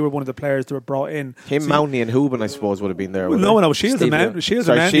era. You were one of the players that were brought in. Mountney and Houben, I suppose, would have been there. No, Shields and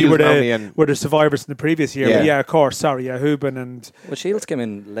Mountney were the survivors in the previous year. But of course, Houben and... Well, Shields came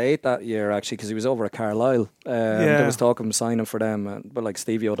in late that year, actually, because he was over at Carlisle. There was talk of him signing for them, but like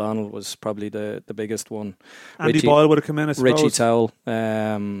Stevie O'Donnell was probably the biggest one. Andy Boyle would have come in, I suppose. Richie Towell,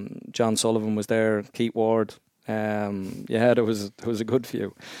 John Sullivan was there, Keith Ward. There was a good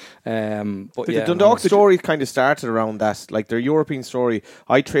few. But the Dundalk story kind of started around that, like their European story.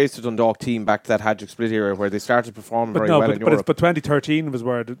 I traced the Dundalk team back to that Hajduk Split era where they started performing very well in Europe. But 2013 was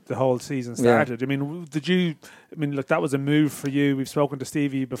where the whole season started. Yeah. That was a move for you. We've spoken to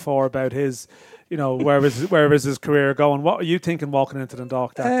Stevie before about his, where was his career going. What were you thinking walking into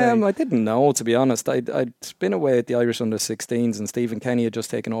Dundalk that day? I didn't know, to be honest. I'd been away at the Irish under-16s, and Stephen Kenny had just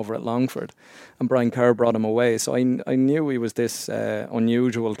taken over at Longford, and Brian Kerr brought him away. So I knew he was this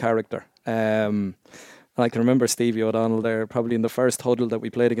unusual character. And I can remember Stevie O'Donnell there, probably in the first huddle that we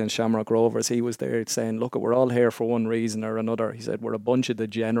played against Shamrock Rovers. He was there saying, "Look, we're all here for one reason or another." He said, "We're a bunch of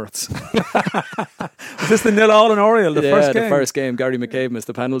degenerates." Was this the 0-0 in Oriel, first game? The first game. Gary McCabe missed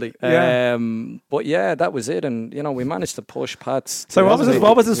the penalty. But that was it. And, we managed to push Pats. So what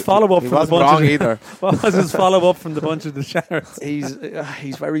was his follow-up from the bunch either. What was his follow-up from the bunch of degenerates?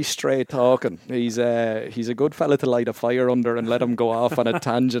 He's very straight talking. He's a good fella to light a fire under and let him go off on a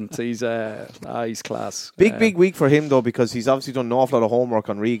tangent. He's class. Big week for him, though, because he's obviously done an awful lot of homework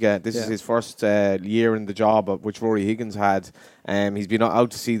on Riga. This is his first year in the job, which Rory Higgins had. He's been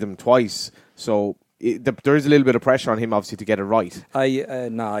out to see them twice. So there is a little bit of pressure on him, obviously, to get it right.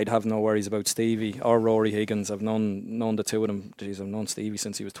 I'd have no worries about Stevie or Rory Higgins. I've known the two of them. I've known Stevie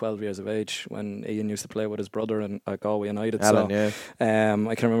since he was 12 years of age, when Ian used to play with his brother at Galway United. Alan,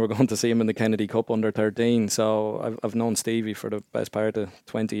 I can remember going to see him in the Kennedy Cup under 13. So I've known Stevie for the best part of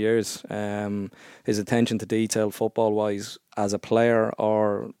 20 years. His attention to detail, football-wise, as a player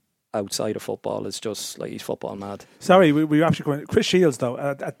or outside of football, is just like he's football mad. Sorry, we were actually going. Chris Shields, though,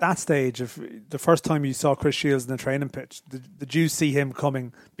 at that stage, if the first time you saw Chris Shields in the training pitch, did you see him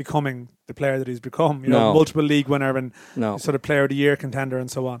becoming the player that he's become? Multiple league winner and sort of player of the year contender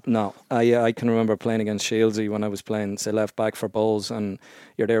and so on. No, I can remember playing against Shieldsy when I was playing, say, left back for Bulls, and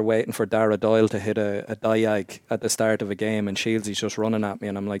you're there waiting for Dara Doyle to hit a diag at the start of a game, and Shieldy's just running at me,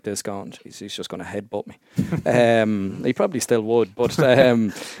 and I'm like this going, he's just going to headbutt me. He probably still would, but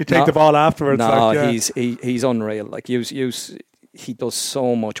you take the ball afterwards. No, he's unreal. Like he does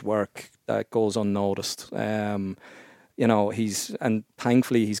so much work that goes unnoticed. And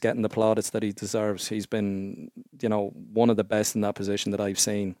thankfully he's getting the plaudits that he deserves. He's been, one of the best in that position that I've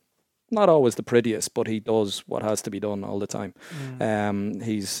seen. Not always the prettiest, but he does what has to be done all the time.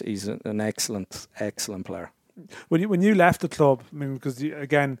 He's an excellent player. When you left the club, because you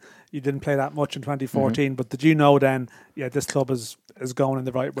didn't play that much in 2014, but did you know then, this club is going in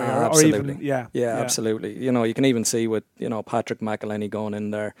the right way? Absolutely. Absolutely. You can even see with, Patrick McElhenney going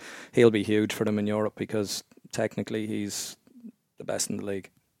in there, he'll be huge for them in Europe, because technically he's the best in the league.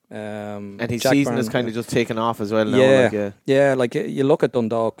 And his Jack season Byrne, has kind of just taken off as well now. Yeah, like you look at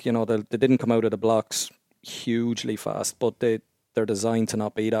Dundalk, you know, they didn't come out of the blocks hugely fast, but they're designed to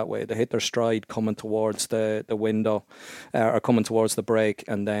not be that way. They hit their stride coming towards the window or coming towards the break.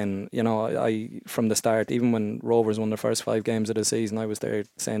 And then, you know, I from the start, even when Rovers won their first 5 games of the season, I was there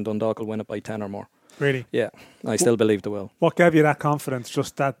saying Dundalk will win it by 10 or more. Really? Yeah, I still believe they will. What gave you that confidence?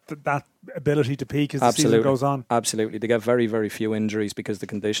 Just that ability to peak as the season goes on? Absolutely. They get very, very few injuries because they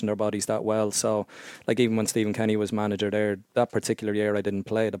condition their bodies that well. So, like even when Stephen Kenny was manager there, that particular year I didn't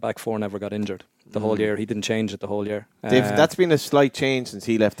play. The back four never got injured the whole year. He didn't change it the whole year. That's been a slight change since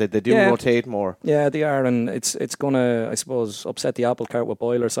he left. They do rotate more. Yeah, they are, and it's going to, I suppose, upset the apple cart with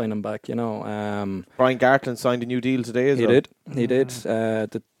Boiler signing back, you know. Brian Gartland signed a new deal today as well. He did.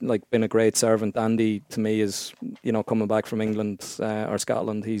 Been a great servant. Andy, to me, is, you know, coming back from England or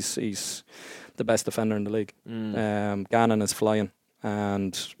Scotland, he's the best defender in the league. Gannon is flying.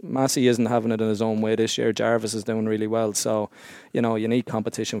 And Massey isn't having it in his own way this year. Jarvis is doing really well. So, you know, you need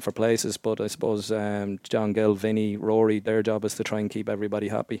competition for places. But I suppose John Gill, Vinny, Rory, their job is to try and keep everybody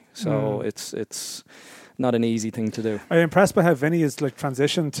happy. So it's not an easy thing to do. Are you impressed by how Vinny has like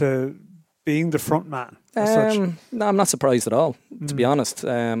transitioned to being the front man? No, I'm not surprised at all, to be honest.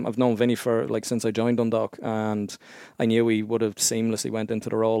 I've known Vinny for since I joined Dundalk, and I knew he would have seamlessly went into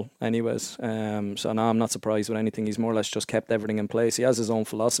the role anyways. So no, I'm not surprised with anything. He's more or less just kept everything in place. He has his own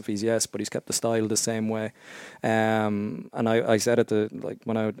philosophies, yes, but he's kept the style the same way. And I said it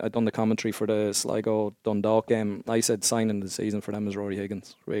when I done the commentary for the Sligo Dundalk game, I said signing the season for them is Rory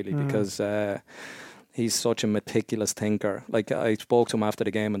Higgins, really, because he's such a meticulous thinker. Like, I spoke to him after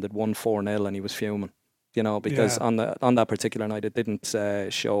the game and did 1-4-0 and he was fuming, you know, because on that particular night it didn't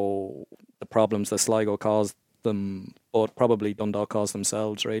show the problems that Sligo caused them, but probably Dundalk caused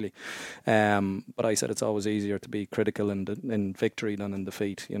themselves, really. But I said it's always easier to be critical in victory than in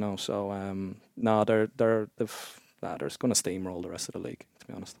defeat, you know. So they're going to steamroll the rest of the league, to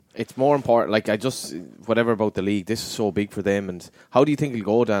be honest. It's more important, whatever about the league, this is so big for them. And how do you think it'll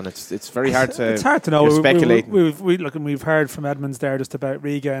go, Dan? It's very hard to... It's hard to know. Speculating. We've heard from Edmonds there just about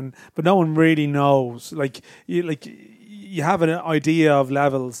Riga, but no one really knows. You have an idea of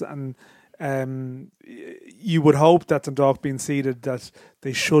levels, and you would hope that Dundalk being seeded, that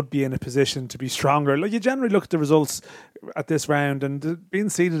they should be in a position to be stronger. Like, you generally look at the results at this round, and being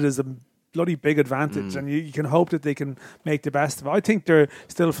seeded is a bloody big advantage, and you can hope that they can make the best of it. I think they're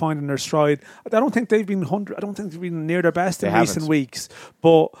still finding their stride. I don't think they've been near their best in recent weeks,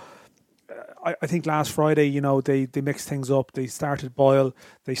 but I think last Friday, you know, they mixed things up. They started Boyle,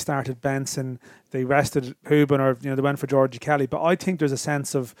 they started Benson, they rested Hooban, or, you know, they went for Georgie Kelly. But I think there's a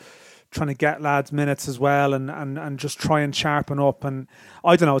sense of trying to get lads minutes as well, and just try and sharpen up. And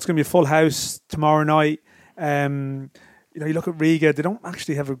I don't know, it's going to be a full house tomorrow night. You know, you look at Riga, they don't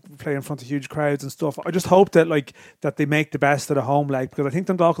actually have a play in front of huge crowds and stuff. I just hope that that they make the best of the home leg, because I think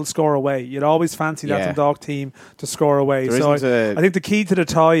Dundalk will score away. You'd always fancy that Dundalk team to score away. So I think the key to the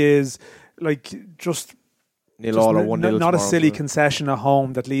tie is just nil all or 1-0. Not a silly concession at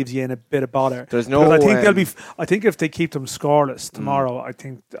home that leaves you in a bit of bother. There's no. I think I think if they keep them scoreless tomorrow, I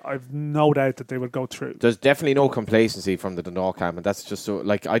think I've no doubt that they will go through. There's definitely no complacency from the Dundalk camp, and that's just so.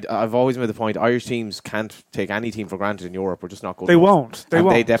 I've always made the point: Irish teams can't take any team for granted in Europe. We're just not good. They won't.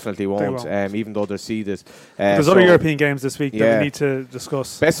 They definitely won't. Even though they're seeded. There's other European games this week that we need to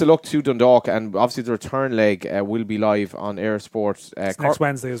discuss. Best of luck to Dundalk, and obviously the return leg will be live on Air Sports next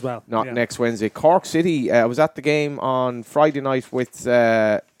Wednesday as well. Next Wednesday. Cork City. I was at the game on Friday night with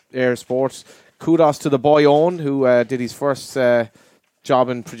Air Sports. Kudos to the boy Owen, who did his first job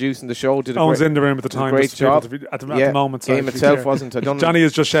in producing the show. Owen's in the room at the time. Great job at the moment. Game itself wasn't. Johnny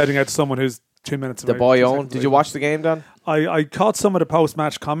is just shouting out to someone who's 2 minutes away. The boy Owen. Did you watch the game, Dan? I caught some of the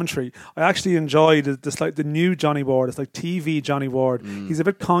post-match commentary. I actually enjoyed the new Johnny Ward. It's like TV Johnny Ward. He's a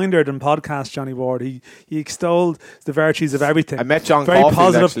bit kinder than podcast Johnny Ward. He extolled the virtues of everything. I met John very Caulfield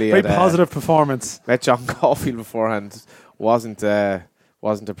positive, actually. Very positive performance. Met John Caulfield beforehand. Wasn't a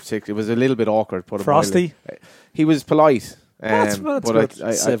particular. It was a little bit awkward. Frosty. He was polite. That's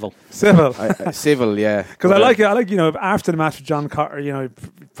civil. Civil, yeah. Because I like you know, after the match with John Cotter, you know,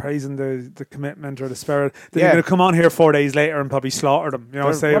 praising the commitment or the spirit. Then you're going to come on here 4 days later and probably slaughter them. You know,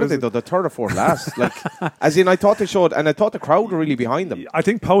 what did they do? The third or fourth last. As in, I thought they showed, and I thought the crowd were really behind them. I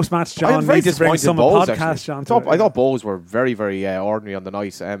think post match John needs to bring some podcast. John, I thought Bows were very, very ordinary on the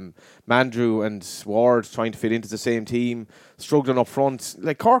night. Mandrew and Ward trying to fit into the same team, struggling up front.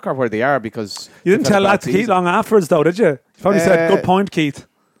 Like, Cork are where they are because you didn't tell that to Keith long afterwards, though, did you? You probably said, "Good point, Keith."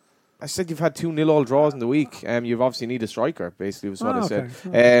 I said you've had 2-0 draws in the week. You've obviously need a striker, basically, was what I said.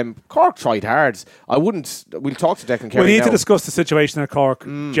 Okay. Cork tried hard. We'll talk to Declan Kerry. We need to discuss the situation at Cork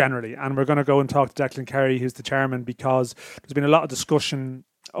generally, and we're going to go and talk to Declan Kerry, who's the chairman, because there's been a lot of discussion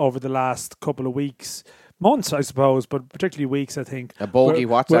over the last couple of weeks. Months, I suppose, but particularly weeks, I think. A bogey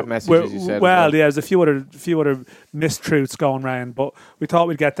WhatsApp message, as you said. Well, yeah, there's a few other mistruths going around, but we thought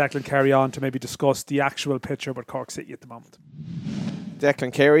we'd get Declan Kerry on to maybe discuss the actual picture with Cork City at the moment.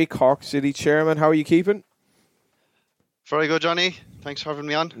 Declan Kerry, Cork City chairman. How are you keeping? Very good, Johnny. Thanks for having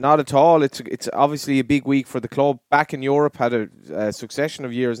me on. Not at all. It's obviously a big week for the club. Back in Europe, had a succession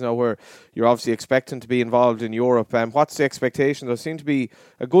of years now where you're obviously expecting to be involved in Europe. What's the expectation? There seemed to be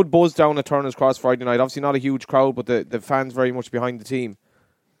a good buzz down at Turner's Cross Friday night. Obviously not a huge crowd, but the fans very much behind the team.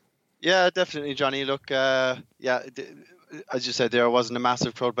 Yeah, definitely, Johnny. Look, as you said, there wasn't a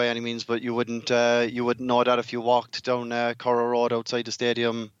massive crowd by any means, but you wouldn't know that if you walked down Curra Road outside the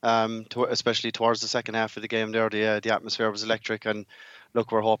stadium, especially towards the second half of the game. There, the atmosphere was electric, and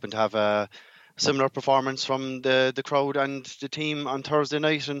look, we're hoping to have a similar performance from the crowd and the team on Thursday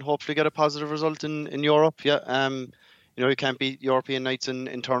night, and hopefully get a positive result in Europe. Yeah, you can't beat European nights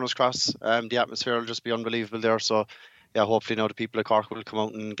in Turner's Cross. The atmosphere will just be unbelievable there. So, yeah, hopefully now the people of Cork will come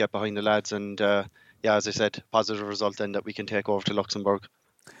out and get behind the lads and. As I said, positive result then that we can take over to Luxembourg.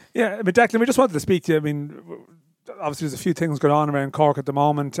 Yeah, but Declan, we just wanted to speak to you. I mean, obviously there's a few things going on around Cork at the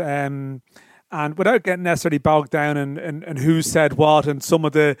moment, and without getting necessarily bogged down in who said what and some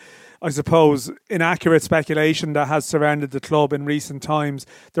of the, I suppose, inaccurate speculation that has surrounded the club in recent times,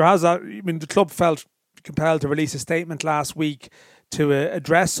 the club felt compelled to release a statement last week to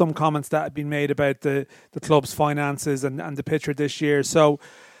address some comments that had been made about the club's finances and the picture this year. So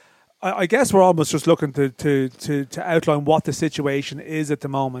I guess we're almost just looking to outline what the situation is at the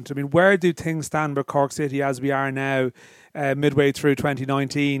moment. I mean, where do things stand with Cork City as we are now, midway through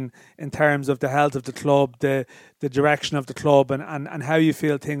 2019, in terms of the health of the club, the direction of the club, and how you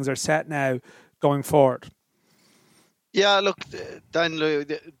feel things are set now going forward? Yeah, look, Dan,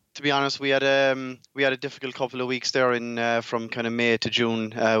 to be honest, we had a difficult couple of weeks there from kind of May to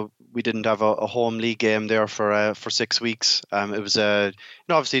June. We didn't have a home league game there for 6 weeks. It was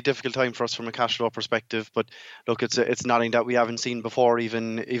obviously a difficult time for us from a cash flow perspective. But look, it's nothing that we haven't seen before,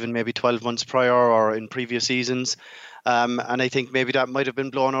 even maybe 12 months prior or in previous seasons. And I think maybe that might have been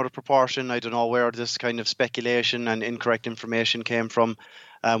blown out of proportion. I don't know where this kind of speculation and incorrect information came from.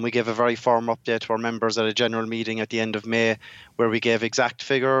 We gave a very firm update to our members at a general meeting at the end of May, where we gave exact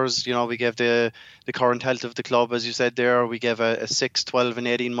figures. We gave the current health of the club, as you said there. We gave a 6, 12 and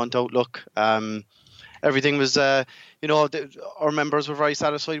 18 month outlook. Everything was, our members were very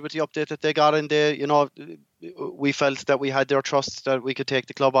satisfied with the update that they got, and we felt that we had their trust that we could take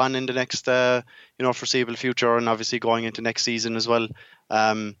the club on in the next, foreseeable future, and obviously going into next season as well.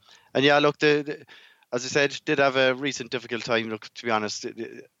 And yeah, look, as I said, did have a recent difficult time. Look, to be honest,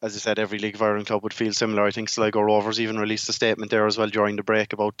 as I said, every League of Ireland club would feel similar. I think Sligo Rovers even released a statement there as well during the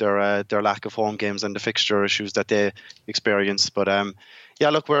break about their lack of home games and the fixture issues that they experienced. But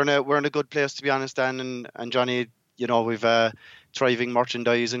look, we're in a good place, to be honest, Dan and Johnny. We've thriving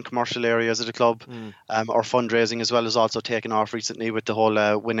merchandise and commercial areas of the club. Our fundraising as well has also taken off recently with the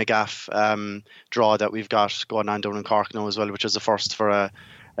whole Win a Gaff draw that we've got going on down in Cork now as well, which is the first for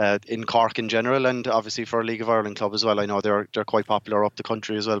in Cork in general, and obviously for a League of Ireland club as well. I know they're quite popular up the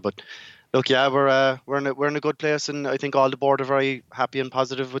country as well. But look, yeah, we're in a good place, and I think all the board are very happy and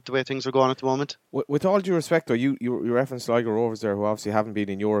positive with the way things are going at the moment. With all due respect, though, you referenced Sligo Rovers there, who obviously haven't been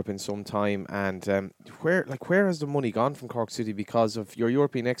in Europe in some time, and where has the money gone from Cork City because of your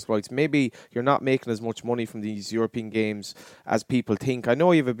European exploits? Maybe you're not making as much money from these European games as people think. I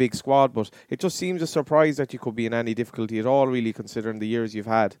know you have a big squad, but it just seems a surprise that you could be in any difficulty at all, really, considering the years you've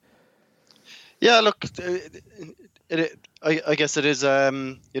had. Yeah, look, I guess it is,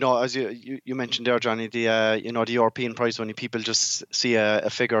 as you mentioned there, Johnny, the European prize money. People just see a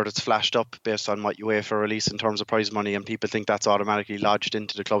figure that's flashed up based on what UEFA release in terms of prize money, and people think that's automatically lodged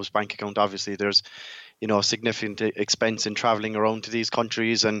into the club's bank account. Obviously, there's significant expense in travelling around to these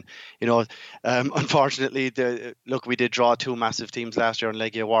countries, and unfortunately, we did draw 2 massive teams last year in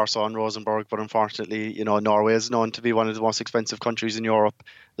Legia Warsaw and Rosenborg, but unfortunately, Norway is known to be one of the most expensive countries in Europe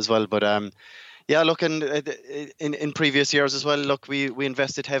as well. But yeah, look, and in previous years as well, look, we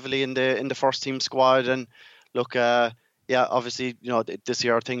invested heavily in the first team squad, and look, obviously, this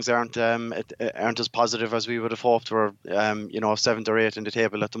year things aren't as positive as we would have hoped. We're 7th or 8th in the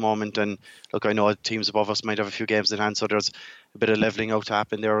table at the moment, and look, I know teams above us might have a few games in hand, so there's a bit of levelling out to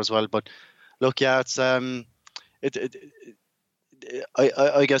happen there as well. But look, yeah, it's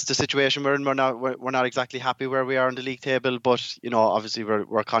I guess the situation we're in, we're not exactly happy where we are in the league table, but obviously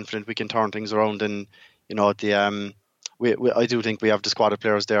we're confident we can turn things around, and I do think we have the squad of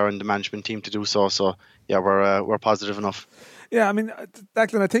players there and the management team to do so. So yeah, we're positive enough. Yeah, I mean,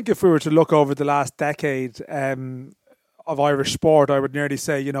 Declan, I think if we were to look over the last decade of Irish sport, I would nearly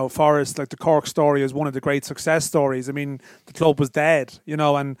say, Forest, like the Cork story, is one of the great success stories. I mean, the club was dead,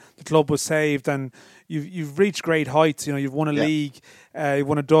 and the club was saved, and you've reached great heights. You've won a league, you've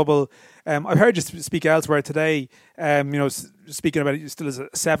won a double. I've heard you speak elsewhere today. Speaking about it, you still has a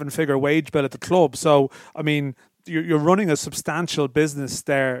 7-figure wage bill at the club. So, I mean, you're running a substantial business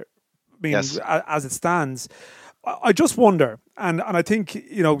there. I mean, yes. As it stands. I just wonder, and I think,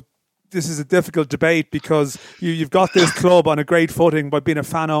 this is a difficult debate because you've got this club on a great footing by being a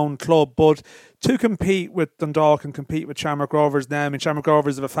fan-owned club, but to compete with Dundalk and compete with Shamrock Rovers now, I mean, Shamrock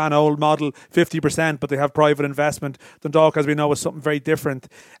Rovers have a fan-owned model, 50%, but they have private investment. Dundalk, as we know, is something very different.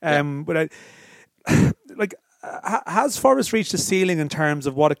 But has Forest reached a ceiling in terms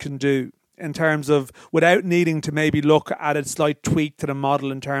of what it can do? In terms of, without needing to maybe look at a slight tweak to the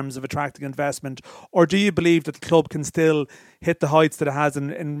model in terms of attracting investment? Or do you believe that the club can still hit the heights that it has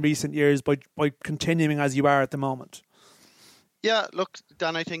in recent years by continuing as you are at the moment? Yeah, look,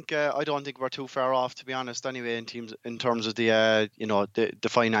 Dan, I think I don't think we're too far off, to be honest. Anyway, in terms of the the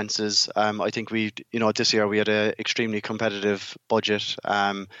finances, I think we this year we had an extremely competitive budget.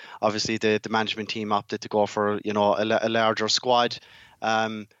 Obviously, the management team opted to go for a larger squad.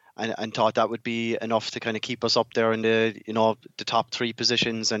 And thought that would be enough to kind of keep us up there in the the top 3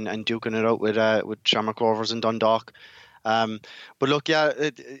 positions and duking it out with Shamrock Rovers and Dundalk. But look, yeah,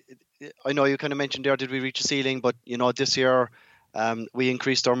 I know you kind of mentioned there, did we reach a ceiling? But this year we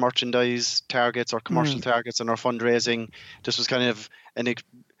increased our merchandise targets, our commercial targets, and our fundraising. This was kind of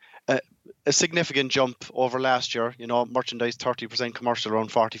a significant jump over last year. Merchandise 30%, commercial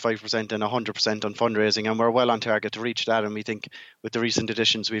around 45%, and 100% on fundraising, and we're well on target to reach that. And we think with the recent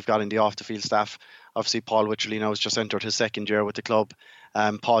additions we've got in the off the field staff, obviously Paul Wycherley now has just entered his 2nd year with the club.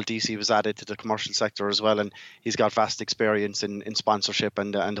 Paul Deasy was added to the commercial sector as well, and he's got vast experience in sponsorship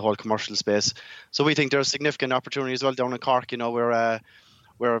and the whole commercial space. So we think there's significant opportunity as well down in Cork. We're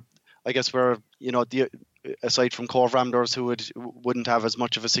aside from Cove Ramblers, who wouldn't have as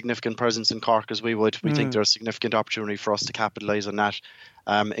much of a significant presence in Cork as we would, we think there's a significant opportunity for us to capitalise on that,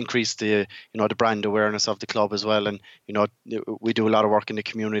 increase the the brand awareness of the club as well. And we do a lot of work in the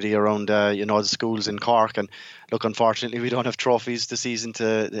community around the schools in Cork. And look, unfortunately, we don't have trophies this season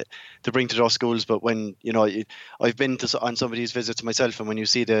to bring to those schools. But when I've been on some of these visits myself, and when you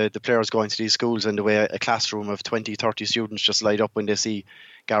see the players going to these schools and the way a classroom of 20-30 students just light up when they see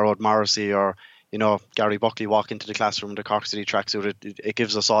Garrod Morrissey or Gary Buckley walk into the classroom in the Cork City tracksuit, it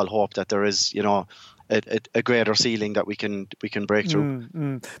gives us all hope that there is, a greater ceiling that we can break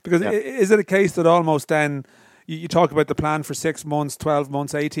through. Because is it a case that almost then you talk about the plan for 6 months, 12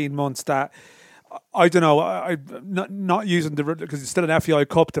 months, 18 months, that I don't know, I'm not using because it's still an FEI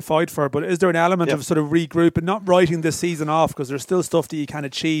Cup to fight for, but is there an element of sort of regroup and not writing this season off, because there's still stuff that you can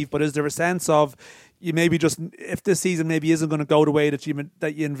achieve, but is there a sense of you maybe just, if this season maybe isn't going to go the way that you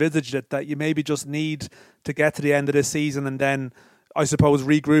envisaged it, that you maybe just need to get to the end of this season and then, I suppose,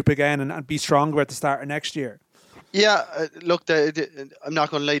 regroup again and be stronger at the start of next year? Yeah, look, I'm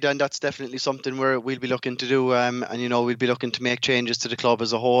not going to lie down. That's definitely something we'll be looking to do, and we'll be looking to make changes to the club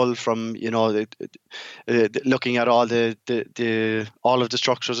as a whole. From looking at all all of the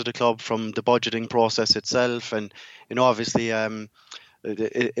structures of the club, from the budgeting process itself, and obviously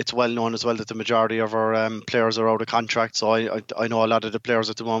it's well known as well that the majority of our players are out of contract. So I know a lot of the players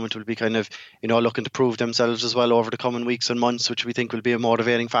at the moment will be kind of looking to prove themselves as well over the coming weeks and months, which we think will be a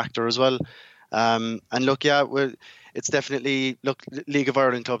motivating factor as well. And look, yeah, it's definitely, League of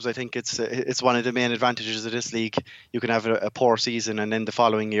Ireland clubs, I think it's one of the main advantages of this league. You can have a poor season, and then the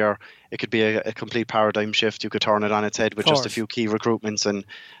following year it could be a complete paradigm shift. You could turn it on its head with just a few key recruitments and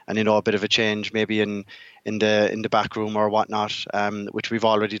a bit of a change maybe in the back room or whatnot, which we've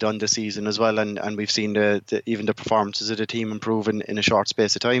already done this season as well, and we've seen even the performances of the team improve in a short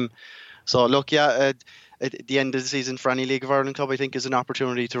space of time. So look, yeah, at the end of the season for any League of Ireland club, I think, is an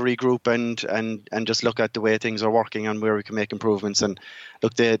opportunity to regroup and just look at the way things are working and where we can make improvements. And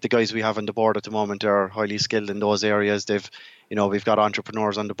look, the guys we have on the board at the moment are highly skilled in those areas. We've got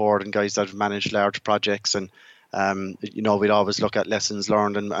entrepreneurs on the board and guys that have managed large projects, and we'd always look at lessons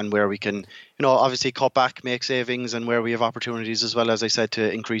learned and where we can, obviously cut back, make savings, and where we have opportunities as well, as I said,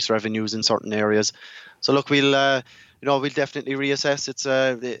 to increase revenues in certain areas. So look, we'll definitely reassess.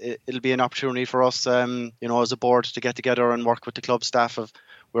 It'll be an opportunity for us, as a board, to get together and work with the club staff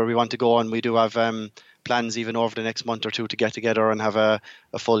we want to go, and we do have plans even over the next month or two to get together and have a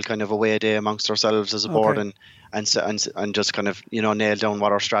full kind of away day amongst ourselves as a board, and just kind of nail down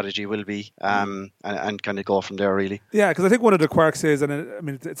what our strategy will be, and kind of go from there, really. Yeah, because I think one of the quirks is, and I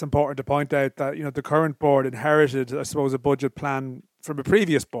mean it's important to point out that the current board inherited, I suppose, a budget plan from a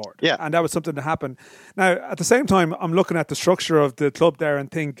previous board, and that was something that happened. Now, at the same time, I'm looking at the structure of the club there and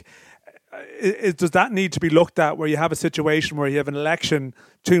think, does that need to be looked at, where you have a situation where you have an election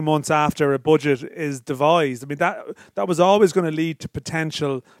 2 months after a budget is devised? I mean, that was always going to lead to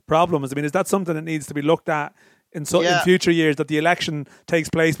potential problems. I mean, is that something that needs to be looked at in future years, that the election takes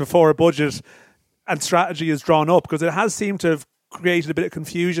place before a budget and strategy is drawn up? Because it has seemed to have created a bit of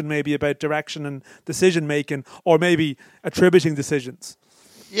confusion maybe about direction and decision making, or maybe attributing decisions.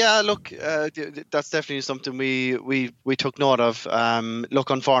 Yeah, look, that's definitely something we took note of. Look,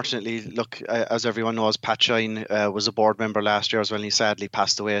 unfortunately, as everyone knows, Pat Shine was a board member last year as well, and he sadly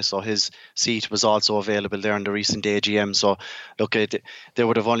passed away. So his seat was also available there in the recent AGM. So, look, there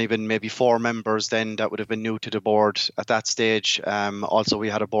would have only been maybe 4 members then that would have been new to the board at that stage. Also, we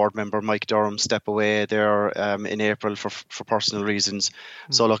had a board member, Mike Durham, step away there in April for personal reasons.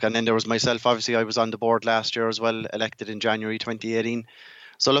 Mm-hmm. So, look, and then there was myself. Obviously, I was on the board last year as well, elected in January 2018.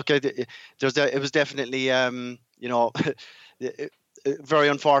 So look, it was definitely, very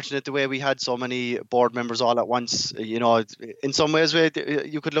unfortunate the way we had so many board members all at once. In some ways,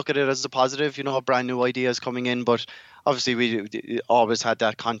 you could look at it as a positive, brand new ideas coming in. But obviously, we always had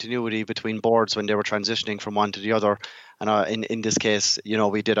that continuity between boards when they were transitioning from one to the other. And in this case,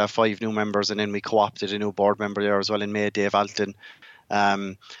 we did have 5 new members, and then we co-opted a new board member there as well in May, Dave Alton.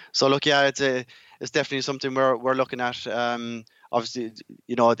 So look, yeah, it's definitely something we're looking at. Obviously,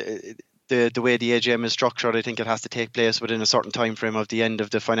 the way the AGM is structured, I think it has to take place within a certain time frame of the end of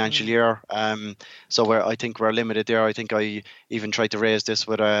the financial year. So I think we're limited there. I think I even tried to raise this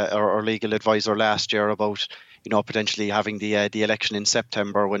with our legal advisor last year about potentially having the election in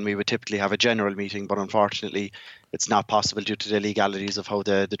September, when we would typically have a general meeting, but unfortunately it's not possible due to the legalities of how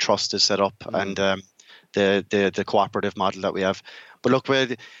the trust is set up and the cooperative model that we have. But look,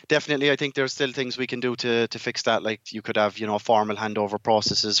 definitely, I think there's still things we can do to fix that. Like, you could have, formal handover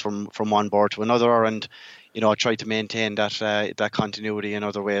processes from one board to another, and, try to maintain that continuity in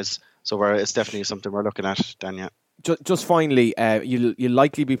other ways. So it's definitely something we're looking at, Dan. Just finally, you'll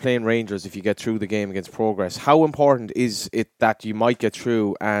likely be playing Rangers if you get through the game against Progress. How important is it that you might get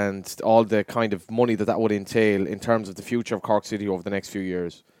through, and all the kind of money that would entail in terms of the future of Cork City over the next few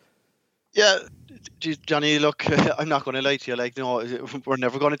years? Yeah, Johnny, look, I'm not going to lie to you. We're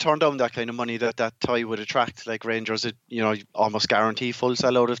never going to turn down that kind of money that tie would attract. Like Rangers, almost guarantee full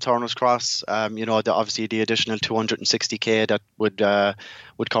sellout of Turner's Cross. Obviously the additional 260k that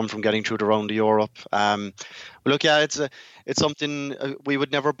would come from getting through the round of Europe. Look, yeah, it's something we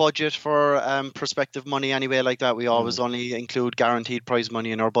would never budget for prospective money anyway like that. We always only include guaranteed prize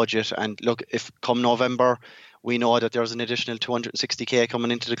money in our budget. And look, if come November, we know that there's an additional 260k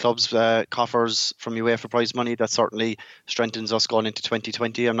coming into the club's coffers from UEFA prize money, that certainly strengthens us going into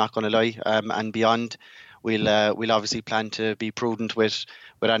 2020. I'm not going to lie, and beyond. We'll obviously plan to be prudent with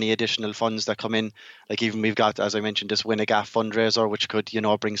any additional funds that come in. Like, even we've got, as I mentioned, this Win a Gaff fundraiser, which could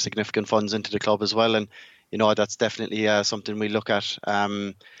bring significant funds into the club as well. And that's definitely something we look at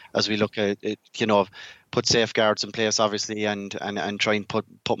as we look at it. Put safeguards in place, obviously, and try and put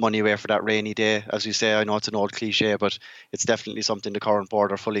money away for that rainy day. As you say, I know it's an old cliche, but it's definitely something the current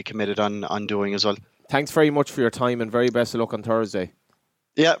board are fully committed on doing as well. Thanks very much for your time, and very best of luck on Thursday.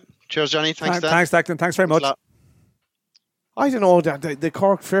 Yeah, cheers, Johnny. Thanks, Dan. Thanks, Declan. Thanks very much. I don't know, the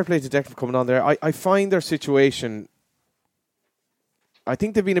Cork, fair play to Declan coming on there. I find their situation, I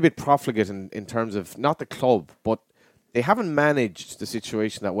think they've been a bit profligate in terms of, not the club, but they haven't managed the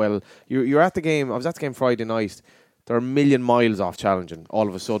situation that well. You're at the game. I was at the game Friday night. They're a million miles off challenging all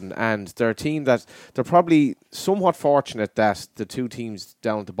of a sudden, and they're a team that they're probably somewhat fortunate that the 2 teams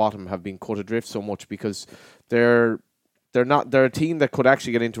down at the bottom have been cut adrift so much, because they're a team that could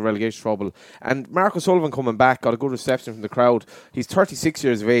actually get into relegation trouble. And Mark O'Sullivan coming back got a good reception from the crowd. He's 36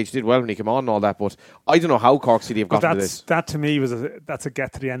 years of age, did well when he came on and all that, but I don't know how Cork City have got to this. That to me that's a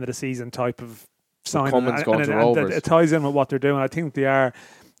get to the end of the season type of sign, and it ties in with what they're doing. I think they are.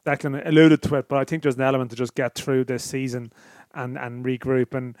 Declan alluded to it, but I think there's an element to just get through this season and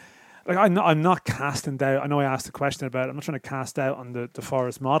regroup. And like, I'm not casting doubt. I know I asked a question about it. I'm not trying to cast doubt on the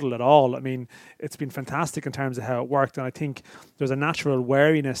Forest model at all. I mean, it's been fantastic in terms of how it worked, and I think there's a natural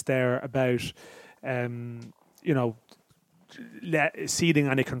wariness there about ceding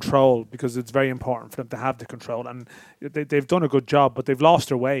any control, because it's very important for them to have the control, and they've done a good job, but they've lost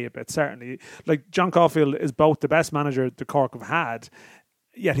their way a bit, certainly. Like, John Caulfield is both the best manager the Cork have had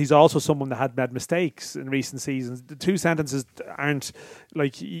yet he's also someone that had made mistakes in recent seasons. The two sentences aren't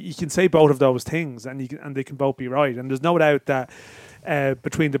like you can say both of those things, and they can both be right. And there's no doubt that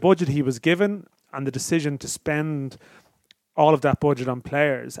between the budget he was given and the decision to spend all of that budget on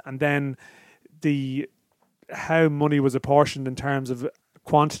players, and then how money was apportioned in terms of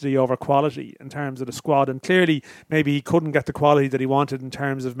quantity over quality in terms of the squad, and clearly maybe he couldn't get the quality that he wanted in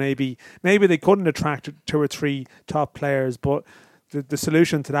terms of maybe they couldn't attract 2 or 3 top players, but the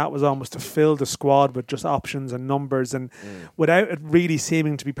solution to that was almost to fill the squad with just options and numbers, and without it really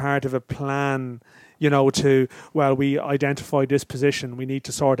seeming to be part of a plan, we identified this position, we need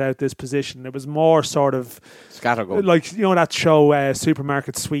to sort out this position. It was more sort of scattergun, like that show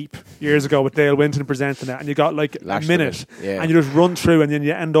Supermarket Sweep years ago with Dale Winton presenting it, and you got like a minute, and you just run through, and then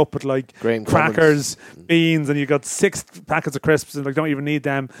you end up with like Graham crackers, beans, and you got 6 packets of crisps, and like don't even need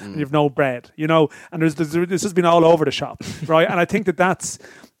them, and you've no bread, and this has been all over the shop, right? And I think that's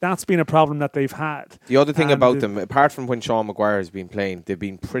been a problem that they've had. The other thing about them, apart from when Sean Maguire has been playing, they've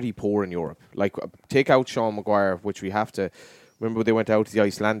been pretty poor in Europe. Like, take out Sean Maguire, which we have to... Remember they went out to the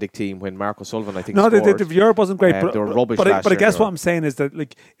Icelandic team when Marco Sullivan, I think, scored. Europe wasn't great. They were rubbish but last I guess year, what I'm saying is that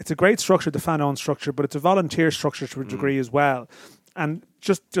like it's a great structure, the fan-owned structure, but it's a volunteer structure to a degree as well. And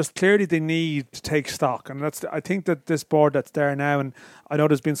just clearly they need to take stock, and I think that this board that's there now, and I know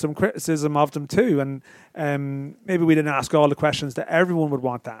there's been some criticism of them too, and maybe we didn't ask all the questions that everyone would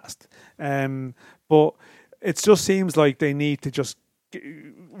want asked, but it just seems like they need to just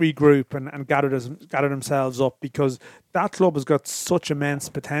regroup and gather themselves up, because that club has got such immense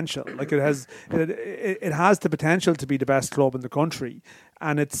potential. Like it has the potential to be the best club in the country,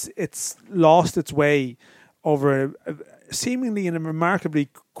 and it's lost its way over seemingly in a remarkably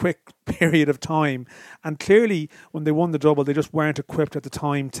quick period of time. And clearly when they won the double, they just weren't equipped at the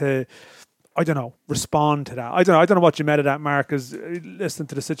time to, I don't know, respond to that. I don't know what you made of that, Mark, as listening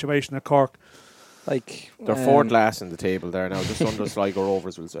to the situation at Cork. Like they're 4th last in the table there now, just under Sligo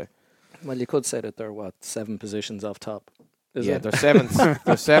Rovers, we'll say. Well, you could say that they're 7 positions off top. They're 7th.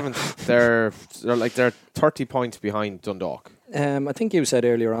 They're 7th. They're 30 points behind Dundalk. I think you said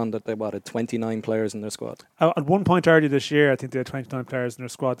earlier on that they had 29 players in their squad. At one point earlier this year, I think they had 29 players in their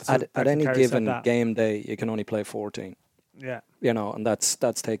squad. At any given game day, you can only play 14. Yeah. And that's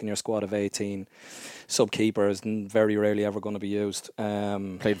taking your squad of 18. Sub-keepers and very rarely ever going to be used.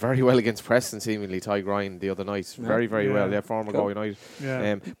 Played very well against Preston, seemingly, Ty Grind the other night. Very, very well. Yeah, former Galway United.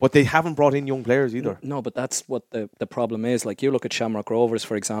 Yeah. But they haven't brought in young players either. No, but that's what the problem is. Like, you look at Shamrock Rovers,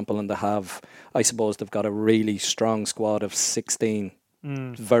 for example, and they've got a really strong squad of 16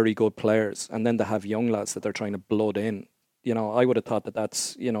 very good players. And then they have young lads that they're trying to blood in. I would have thought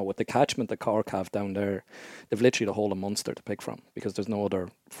that's, with the catchment that Cork have down there, they've literally the whole of Munster to pick from, because there's no other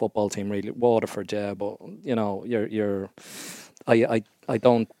football team really. Waterford, yeah, but I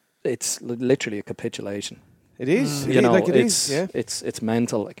don't. It's literally a capitulation. It is. It's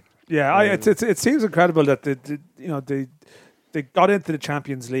mental. Like, it seems incredible that they got into the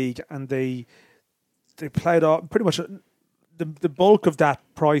Champions League and they played off pretty much the bulk of that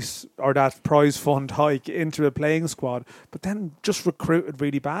price or that prize fund hike into a playing squad, but then just recruited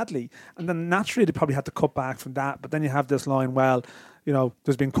really badly. And then naturally they probably had to cut back from that. But then you have this line,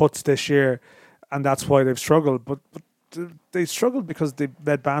 there's been cuts this year and that's why they've struggled. But they struggled because they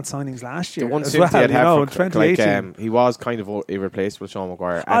made bad signings last year. The one as well, in 2018. He was kind of irreplaceable, Sean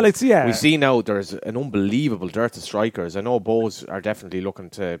Maguire. We see now there's an unbelievable dearth of strikers. I know Bows are definitely looking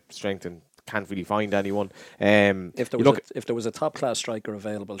to strengthen. Can't really find anyone. If there was a top class striker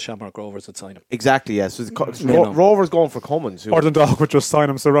available, Shamrock Rovers would sign him. Exactly, yes. So Rovers going for Cummins. Or Dundalk would just sign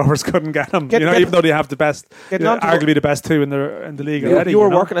him, so Rovers couldn't get him. Even though they have the best, arguably the best two in the league already. You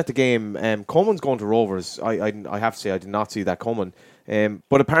were working at the game. Cummins going to Rovers. I have to say I did not see that coming.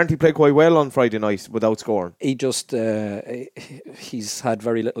 But apparently played quite well on Friday night without scoring. He just he's had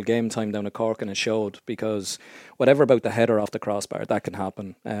very little game time down at Cork, and it showed, because whatever about the header off the crossbar, that can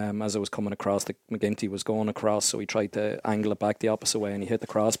happen. As it was coming across, McGinty was going across, so he tried to angle it back the opposite way and he hit the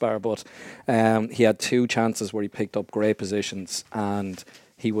crossbar. But he had 2 chances where he picked up great positions and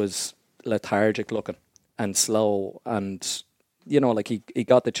he was lethargic looking and slow, and he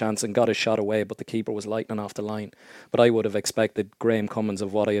got the chance and got his shot away, but the keeper was lightning off the line. But I would have expected Graham Cummins,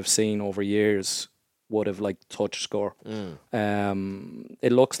 of what I have seen over years, would have touch score.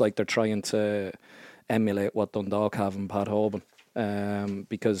 It looks like they're trying to emulate what Dundalk have in Pat Hoban,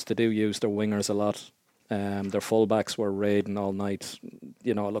 because they do use their wingers a lot. Their fullbacks were raiding all night.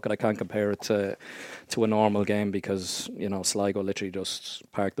 I can't compare it to a normal game, because Sligo literally just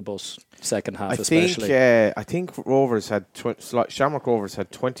parked the bus second half. I think Rovers had Shamrock Rovers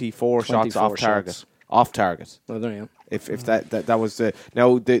had 24 shots off target. off target. Well, there you go. If that was the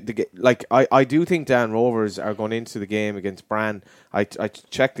I do think Dan Rovers are going into the game against Brann. I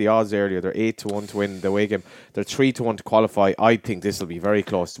checked the odds earlier. They're 8-1 to win the away game. They're 3-1 to qualify. I think this will be very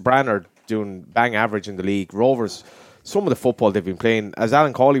close. Brann are doing bang average in the league. Rovers, some of the football they've been playing, as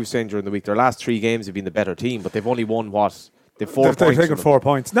Alan Cawley was saying during the week, their last 3 games have been the better team, but they've only won what? They've taken 4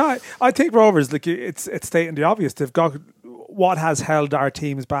 points. No, I think Rovers, like it's stating the obvious. They've got what has held our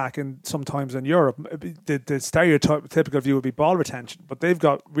teams back, and sometimes in Europe, the stereotypical view would be ball retention, but they've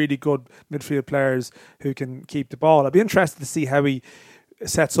got really good midfield players who can keep the ball. I'd be interested to see how he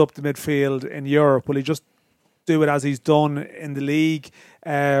sets up the midfield in Europe. Will he just do it as he's done in the league?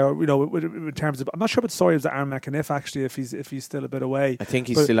 In terms of, I'm not sure about the story of Aaron McAniff actually, if he's still a bit away. I think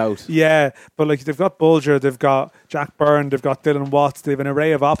he's still out. Yeah, but like they've got Bulger, they've got Jack Byrne, they've got Dylan Watts, they've an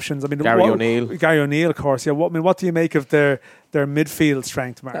array of options. I mean, Gary O'Neill, of course. Yeah, what do you make of their midfield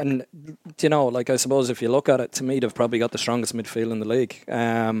strength, Mark? And I suppose if you look at it, to me they've probably got the strongest midfield in the league.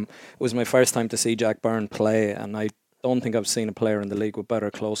 It was my first time to see Jack Byrne play, and I don't think I've seen a player in the league with better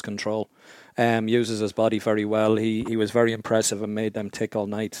close control. Uses his body very well. He was very impressive and made them tick all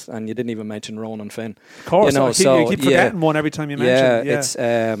night. And you didn't even mention Ronan Finn. Of course, you keep forgetting one every time you mention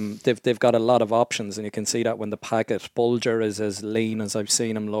it. It's they've got a lot of options, and you can see that when the packet. Bulger is as lean as I've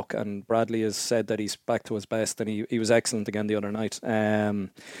seen him look, and Bradley has said that he's back to his best, and he was excellent again the other night.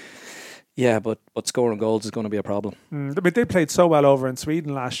 But scoring goals is going to be a problem. But they played so well over in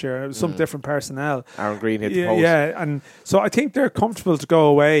Sweden last year. It was some different personnel. Aaron Green hit the post. Yeah, and so I think they're comfortable to go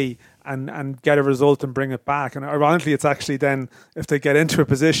away and get a result and bring it back. And ironically, it's actually then, if they get into a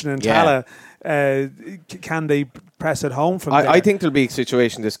position in Tala, can they press it home from there? I think there'll be a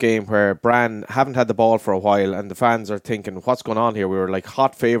situation this game where Brann haven't had the ball for a while and the fans are thinking, what's going on here? We were like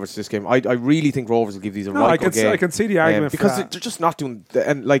hot favourites this game. I really think Rovers will give these a right good game. I can see the argument because they're just not doing...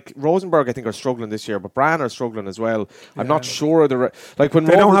 And like Rosenborg, I think, are struggling this year, but Brann are struggling as well. I'm not sure... When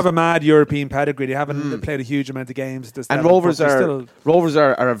they don't have a mad European pedigree. They haven't played a huge amount of games at this and level, Rovers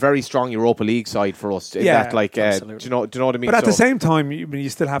are a very strong Europa League side for us. Do you know what I mean? But at the same time, you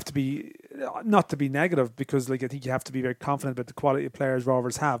still have to be... Not to be negative, because I think you have to be very confident about the quality of players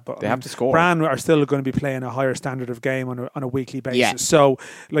Rovers have, but they have to score. Brann are still going to be playing a higher standard of game on a weekly basis. So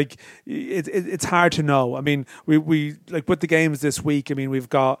it's hard to know. I mean, we with the games this week. I mean, we've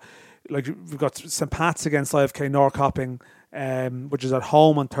got St. Pat's against IFK Norrköping, which is at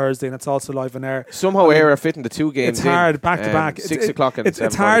home on Thursday, and it's also live on air. Somehow Ayr are fitting the 2 games. It's hard back to back. 6 o'clock and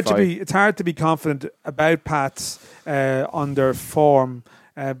it's hard to be confident about Pats on their form.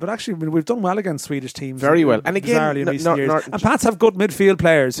 But actually, we've done well against Swedish teams. Very well, and again, and Pats have good midfield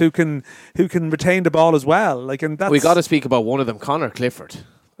players who can retain the ball as well. We got to speak about one of them, Connor Clifford.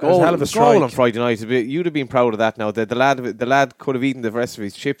 Hell of a strike. Goal on Friday night. You'd have been proud of that now. The lad could have eaten the rest of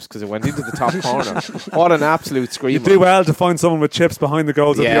his chips because it went into the top corner. What an absolute screamer. You do well to find someone with chips behind the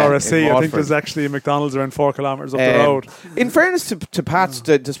goals at the RSC. I think there's actually a McDonald's around 4 kilometres up the road. In fairness to Pats,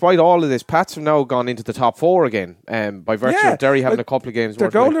 despite all of this, Pats have now gone into the top 4 again by virtue of Derry having a couple of games. Their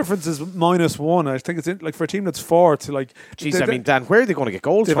goal difference is -1. I think it's for a team that's 4 to Jeez, Dan, where are they going to get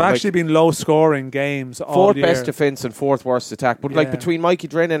goals from? They've actually been low scoring games all year. 4th best defence and 4th worst attack. But between Mikey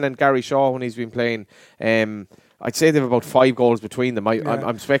Drennan and Gary Shaw, when he's been playing, I'd say they have about 5 goals between them.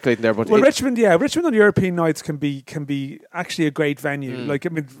 I'm speculating there, but Richmond on European nights can be actually a great venue.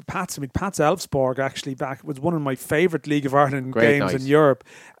 Pats Elfsborg actually was one of my favourite League of Ireland games in Europe,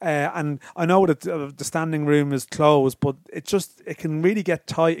 and I know that the standing room is closed, but it can really get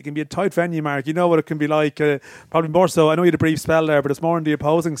tight. It can be a tight venue, Mark. You know what it can be like. Probably more so. I know you had a brief spell there, but it's more on the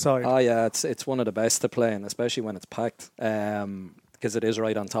opposing side. Oh yeah, it's one of the best to play in, especially when it's packed. Because it is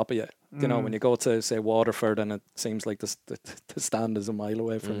right on top of you. You know, when you go to, say, Waterford and it seems like the stand is a mile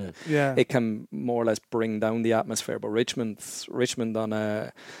away from you, it can more or less bring down the atmosphere. But Richmond on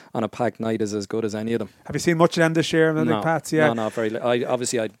a packed night is as good as any of them. Have you seen much of them this year? No, Pats? Yeah. No, very.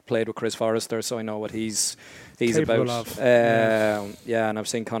 I played with Chris Forrester, so I know what he's capable about. Of. And I've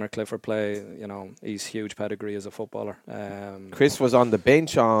seen Connor Clifford play. You know, he's huge pedigree as a footballer. Chris was on the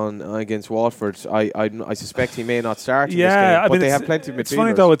bench against Watford. I suspect he may not start in this game, but they have plenty of midfielders. It's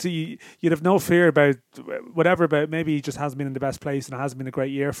funny though. You'd have no fear about maybe he just hasn't been in the best place and it hasn't been a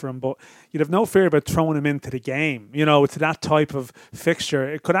great year for him, but you'd have no fear about throwing him into the game. You know, to that type of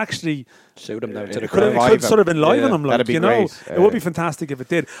fixture, it could actually suit him down to the crowd. It could sort of enliven him. That'd be great. It would be fantastic if it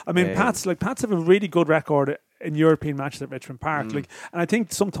did. I mean, Pats have a really good record in European matches at Richmond Park. And I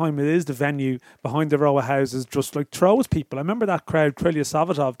think sometimes it is the venue behind the row of houses just throws people. I remember that crowd, Krylia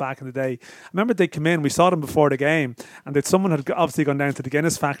Savatov back in the day. I remember they come in, we saw them before the game, and that someone had obviously gone down to the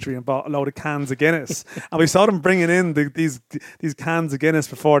Guinness factory and bought a load of cans of Guinness. And we saw them bringing in these cans of Guinness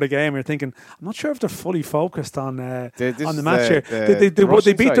before the game. You're thinking, I'm not sure if they're fully focused on the match here.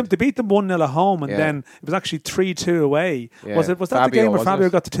 They beat them 1-0 at home, and then it was actually 3-2 away. Yeah. Was that Fabio, the game where Fabio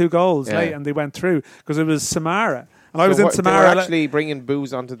got the 2 goals late and they went through? Because it was Samara. And I was in Samara. They were actually bringing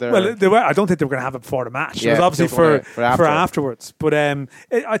booze onto their... Well, they were. I don't think they were going to have it before the match. It was obviously for afterwards. But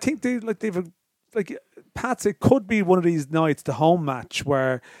I think Pats, it could be one of these nights, the home match,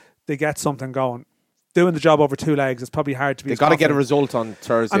 where they get something going. Doing the job over 2 legs, it's probably hard to be. They've got to get a result on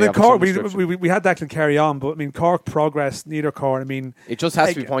Thursday. And then Cork, we had Declan carry on, but I mean, Cork progress, neither Cork. I mean, it just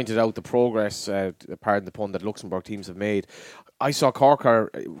has to be pointed out the progress, pardon the pun, that Luxembourg teams have made. I saw Cork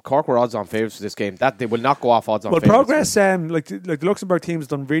were odds-on favourites for this game. That they will not go off odds-on favourites. Well, progress, like the Luxembourg team has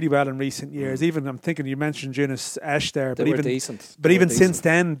done really well in recent years. Even I'm thinking you mentioned Jonas Esch there, they were decent. But even since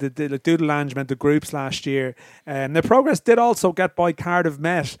then, the Doodle meant the groups last year, and their progress did also get by Cardiff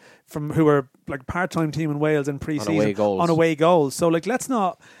Met, who were like part-time team in Wales in pre-season on away goals. So let's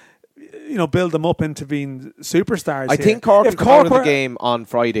not build them up into being superstars. I think Cork, if Cork were the game on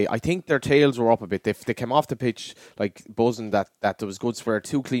Friday, I think their tails were up a bit. They came off the pitch buzzing that there was good for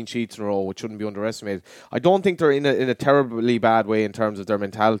 2 clean sheets in a row, which shouldn't be underestimated. I don't think they're in a terribly bad way in terms of their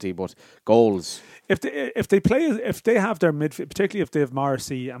mentality, but goals. If they have their midfield, particularly if they have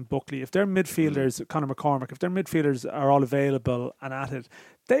Morrissey and Buckley, if their midfielders, Conor McCormack, if their midfielders are all available and at it,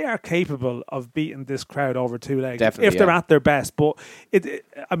 they are capable of beating this crowd over 2 legs. Definitely, if they're at their best. But you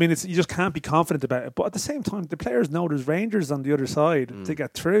just can't be confident about it. But at the same time, the players know there's Rangers on the other side to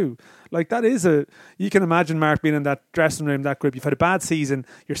get through. You can imagine, Mark, being in that dressing room, that group. You've had a bad season.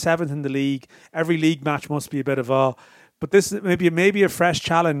 You're 7th in the league. Every league match must be a bit of but this maybe a fresh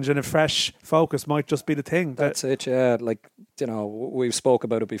challenge and a fresh focus might just be the thing. That's it, yeah. We've spoke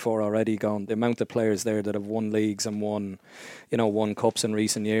about it before already. Gone the amount of players there that have won leagues and won cups in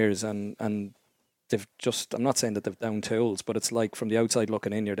recent years, and they've just. I'm not saying that they've down tools, but it's like from the outside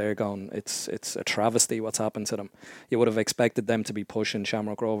looking in, you're there going, it's a travesty what's happened to them. You would have expected them to be pushing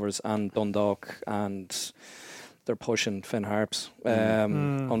Shamrock Rovers and Dundalk, and they're pushing Finn Harps.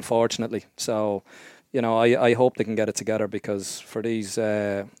 Unfortunately, so. I hope they can get it together, because for these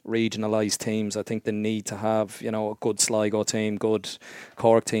regionalised teams, I think they need to have, a good Sligo team, good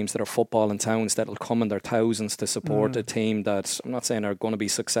Cork teams that are football in towns that will come in their thousands to support a team that, I'm not saying are going to be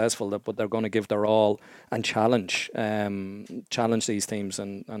successful, but they're going to give their all and challenge these teams,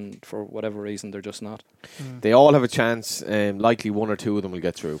 and for whatever reason, they're just not. They all have a chance, likely 1 or 2 of them will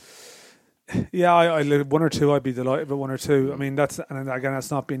get through. Yeah, I 1 or 2. I'd be delighted with 1 or 2. I mean, that's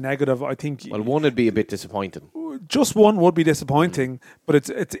not being negative. I think. Well, 1 would be a bit disappointing. Just 1 would be disappointing, but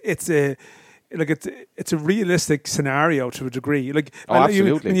it's a realistic scenario to a degree.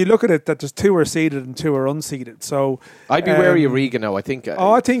 Absolutely. When you look at it, that there's 2 are seeded and 2 are unseeded. So I'd be wary of Riga now. I think.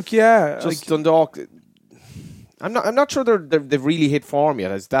 I think yeah. Just Dundalk. I'm not sure they've really hit form yet,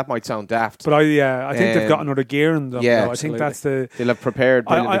 as that might sound daft. But I think they've got another gear in them. Yeah, I think that's they'll have prepared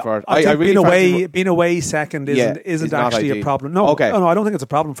brilliantly for it. I really being away second isn't actually a problem. No, okay. No, I don't think it's a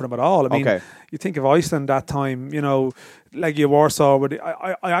problem for them at all. I mean, you think of Iceland that time, Legia Warsaw.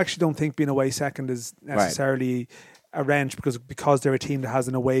 I actually don't think being away second is necessarily a wrench, because they're a team that has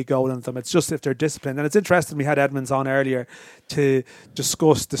an away goal in them. It's just if they're disciplined. And it's interesting, we had Edmonds on earlier to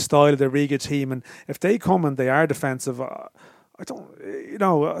discuss the style of the Riga team, and if they come and they are defensive, I don't,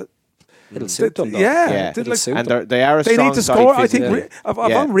 it'll suit them. Yeah. It'll suit and them. they are a they strong need to score. side. I think if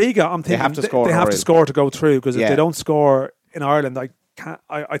I'm Riga, I'm thinking they have to score to go through, because if they don't score in Ireland,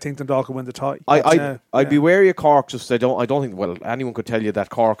 I think Dundalk will win the tie. I'd be wary of Cork. Just I don't think. Well, anyone could tell you that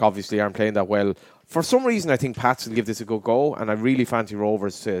Cork obviously aren't playing that well. For some reason, I think Pats will give this a good go, and I really fancy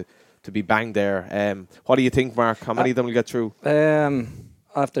Rovers to be banged there. What do you think, Mark? How many of them will get through?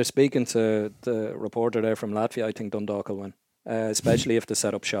 After speaking to the reporter there from Latvia, I think Dundalk will win. Especially if they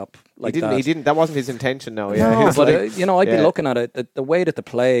set up shop like that. He didn't. That wasn't his intention. Now, no, but I'd be looking at it. The way that they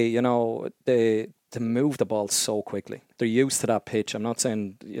play, they move the ball so quickly. They're used to that pitch. I'm not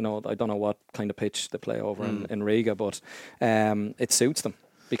saying, I don't know what kind of pitch they play over in Riga, but it suits them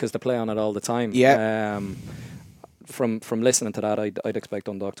because they play on it all the time. Yeah. From listening to that, I'd expect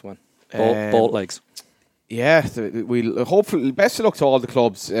Dundalk to win. Both legs. Yeah, we'll hopefully best of luck to all the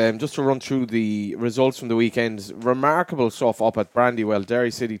clubs. Just to run through the results from the weekend, remarkable stuff up at Brandywell,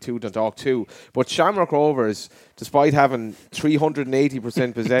 Derry City 2, Dundalk 2. But Shamrock Rovers, despite having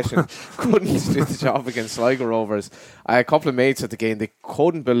 380% possession, couldn't do the job against Sligo Rovers. A couple of mates at the game, they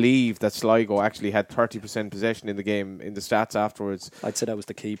couldn't believe that Sligo actually had 30% possession in the game in the stats afterwards. I'd say that was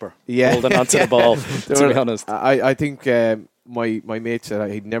the keeper holding onto the ball, to be honest. I think my mate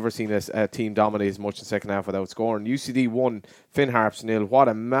said he'd never seen a team dominate as much in the second half without scoring. UCD won, Finn Harps 0. What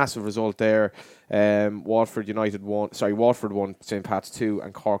a massive result there. Watford won, St. Pat's 2,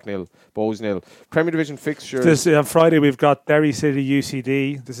 and Cork 0, Bows 0. Premier Division fixtures. On Friday we've got Derry City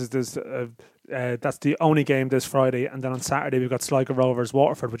UCD. That's the only game this Friday, and then on Saturday we've got Sligo Rovers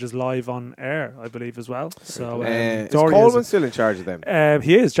Waterford, which is live on air, I believe, as well. So is Coleman still in charge of them?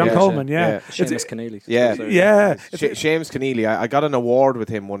 He is, John Coleman. Seamus Keneally. Seamus Keneally. I got an award with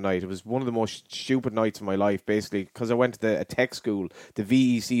him one night. It was one of the most stupid nights of my life, basically, because I went to a tech school, the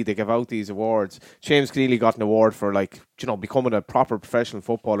VEC. They give out these awards. Seamus Keneally got an award for becoming a proper professional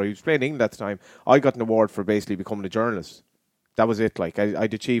footballer. He was playing England at the time. I got an award for basically becoming a journalist. That was it.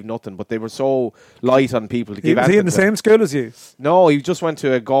 I'd achieved nothing, but they were so light on people to give. Was he in the same school as you? No, he just went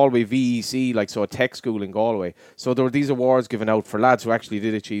to a Galway VEC, a tech school in Galway. So there were these awards given out for lads who actually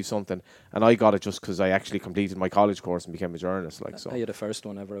did achieve something, and I got it just because I actually completed my college course and became a journalist. Are you the first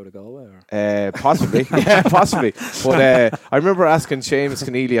one ever out of Galway? Possibly, possibly. But I remember asking Seamus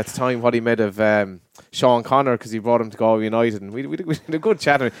Keneally at the time what he made of Sean Connor, because he brought him to Galway United, and we had a good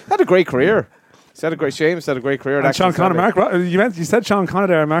chat. He had a great career. Seamus had a great career. And Sean Connor, you said Sean Connor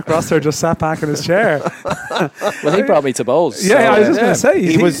there, and Mark Rosser just sat back in his chair. Well, he brought me to Bowes. Yeah, I was just going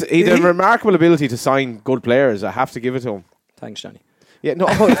to say. He had a remarkable ability to sign good players. I have to give it to him. Thanks, Johnny. Yeah, no,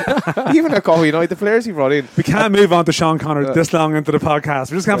 even at Galway United, the players he brought in. We can't move on to Sean Connor this long into the podcast.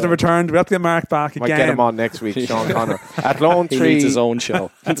 We're just going to have to return. We have to get Mark back again. Might get him on next week, Sean Connor. At Lone Tree. He needs his own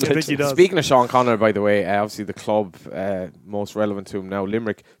show. That's what he does. Speaking of Sean Connor, by the way, obviously the club most relevant to him now,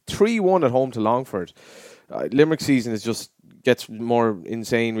 Limerick, 3-1 at home to Longford. Limerick season gets more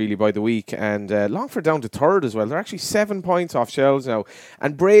insane really by the week, and Longford down to third as well. They're actually 7 points off Shells now,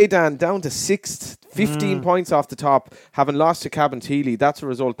 and Braydan down to 6th, 15 points off the top, having lost to Cabinteely. That's a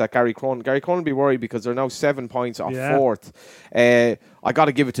result that Gary Cronin will be worried, because they're now 7 points off 4th. I got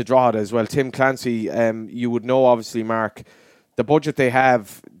to give it to Drogheda as well. Tim Clancy, you would know obviously, Mark, the budget they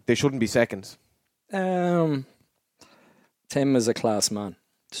have, they shouldn't be second. Tim is a class man,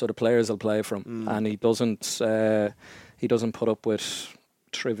 so the players will play for him, and he doesn't put up with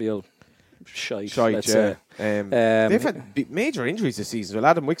trivial shite, let's say. They've had major injuries this season. Well,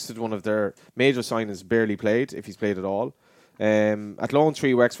 Adam Wixted, one of their major signings, barely played, if he's played at all. At Lone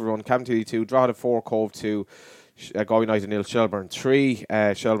Tree, Wexford 1, Cabinteely 2, Drogheda 4, Cove 2, Galway United 0, Shelbourne 3.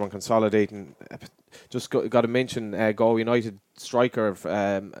 Shelbourne consolidating. Just got to mention Galway United striker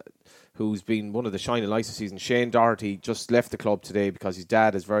who's been one of the shining lights this season. Shane Doherty just left the club today because his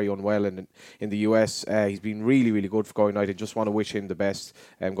dad is very unwell in the US. He's been really, really good for Galway United. Just want to wish him the best,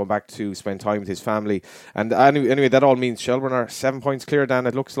 going back to spend time with his family. And anyway, that all means Shelbourne are 7 points clear, Dan.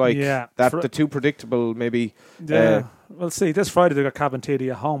 It looks like the too predictable, maybe. Yeah. We'll see. This Friday they got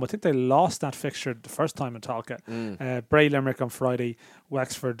Cabinteely at home. I think they lost that fixture the first time in Talca. Bray Limerick on Friday,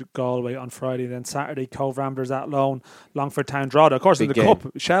 Wexford Galway on Friday, then Saturday Cove Ramblers at Lone, Longford Town Drogheda. Of course, big in the game.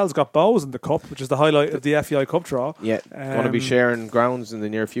 Cup, Shell's got Bows in the Cup, which is the highlight of the FEI Cup draw. Yeah, going to be sharing grounds in the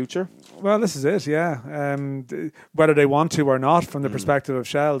near future. Well, this is it. Yeah, whether they want to or not, from the perspective of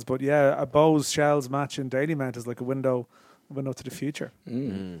Shells, but yeah, a Bows Shells match in Dalymount is like a window to the future.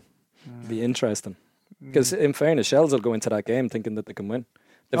 Be interesting. Because in fairness, Shells will go into that game thinking that they can win.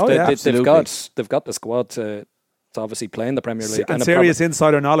 They've got the squad to obviously play in the Premier League. And serious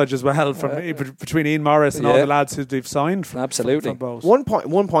insider knowledge as well from between Ian Morris and all the lads who they've signed from Bows. One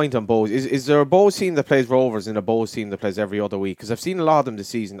point on Bows. Is there a Bows team that plays Rovers and a Bows team that plays every other week? Because I've seen a lot of them this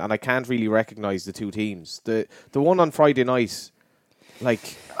season and I can't really recognise the two teams. The one on Friday night,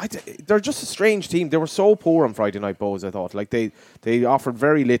 they're just a strange team. They were so poor on Friday night, Bows, I thought. They offered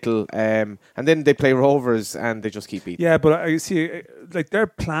very little, and then they play Rovers and they just keep beating. Yeah, but I see, their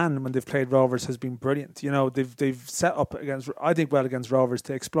plan when they've played Rovers has been brilliant. You know, they've set up against Rovers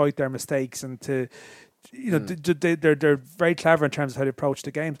to exploit their mistakes and to. You know, they're very clever in terms of how they approach the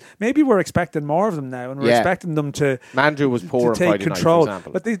games. Maybe we're expecting more of them now, and we're expecting them to. Mandrew was poor to take Friday control, night, for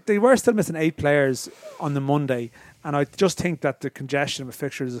example. But they were still missing 8 players on the Monday. And I just think that the congestion with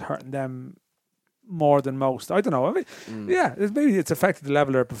fixtures is hurting them more than most. I don't know. I mean, maybe it's affected the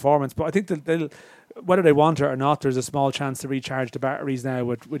level of their performance, but I think whether they want it or not, there's a small chance to recharge the batteries now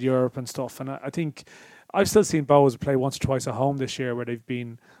with Europe and stuff. And I think I've still seen Bohs play once or twice at home this year where they've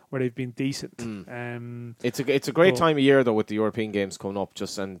been decent. It's a great time of year though with the European games coming up,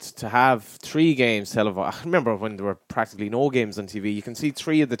 and to have 3 games televised. I remember when there were practically no games on TV. You can see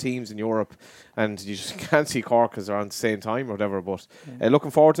 3 of the teams in Europe, and you just can't see Cork because they're on the same time or whatever. But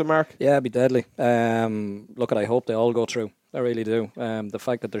looking forward to it, Mark. Yeah, it'd be deadly. Look, I hope they all go through. I really do. The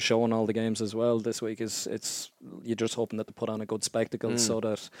fact that they're showing all the games as well this week you're just hoping that they put on a good spectacle so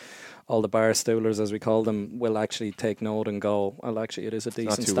that all the bar stoolers, as we call them, will actually take note and go, well, actually, it is a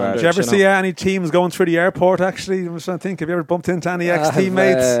decent standard. Did you ever see any teams going through the airport, actually? I was trying to think, have you ever bumped into any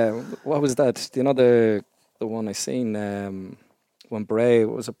ex-teammates? What was that? Do you know the one I seen when Bray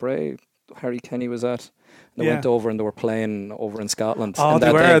Harry Kenny was at? They went over and they were playing over in Scotland. Oh,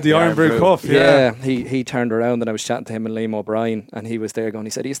 they were at the Iron Brew Cup, yeah. He turned around and I was chatting to him and Liam O'Brien and he was there going,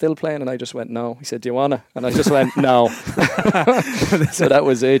 he said, are you still playing? And I just went, no. He said, do you wanna? And I just went, no. So that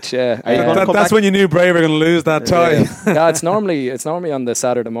was it, yeah. That's when you knew Bray were going to lose that tie. Yeah, it's normally on the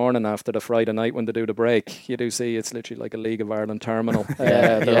Saturday morning after the Friday night when they do the break. You do see it's literally like a League of Ireland terminal.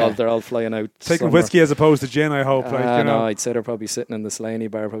 They're all flying out. Taking whiskey as opposed to gin, I hope. No, I'd say they're probably sitting in the Slaney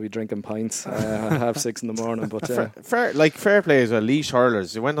bar, probably drinking pints at 6:30 in the morning. But fair play as well. Laois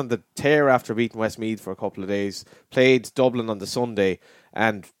hurlers, they went on the tear after beating Westmeath for a couple of days, played Dublin on the Sunday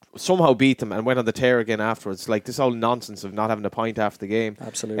and somehow beat them and went on the tear again afterwards. Like this whole nonsense of not having a point after the game.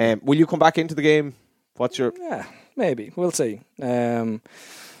 Absolutely. Will you come back into the game? Yeah, maybe. We'll see.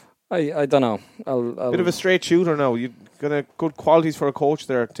 I don't know. I'll bit of a straight shooter now. You got good qualities for a coach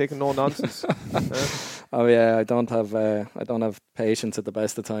there, taking no nonsense. Oh yeah, I don't have patience at the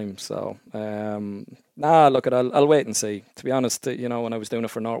best of times. So look, I'll wait and see. To be honest, when I was doing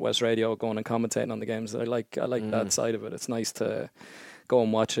it for Northwest Radio, going and commentating on the games, I like that side of it. It's nice to go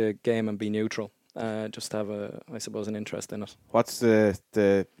and watch a game and be neutral. Just have an interest in it. What's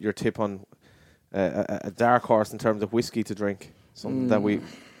your tip on a dark horse in terms of whiskey to drink? Something that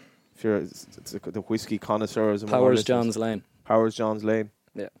if you're the whiskey connoisseurs. Powers John's Lane.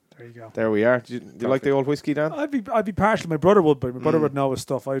 Yeah. There you go. There we are. Do you like the old whiskey, Dan? I'd be partial. My brother would, but my brother would know his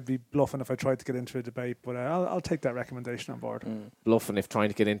stuff. I'd be bluffing if I tried to get into a debate, but I'll take that recommendation on board. Bluffing if trying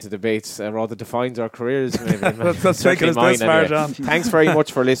to get into debates rather defines our careers. Maybe. That's taking us this far, John. Thanks very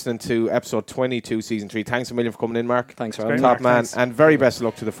much for listening to episode 22, season 3. Thanks a million for coming in, Mark. Thanks for having me. Top man, and very best of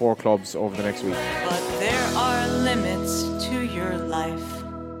luck to the 4 clubs over the next week. But there are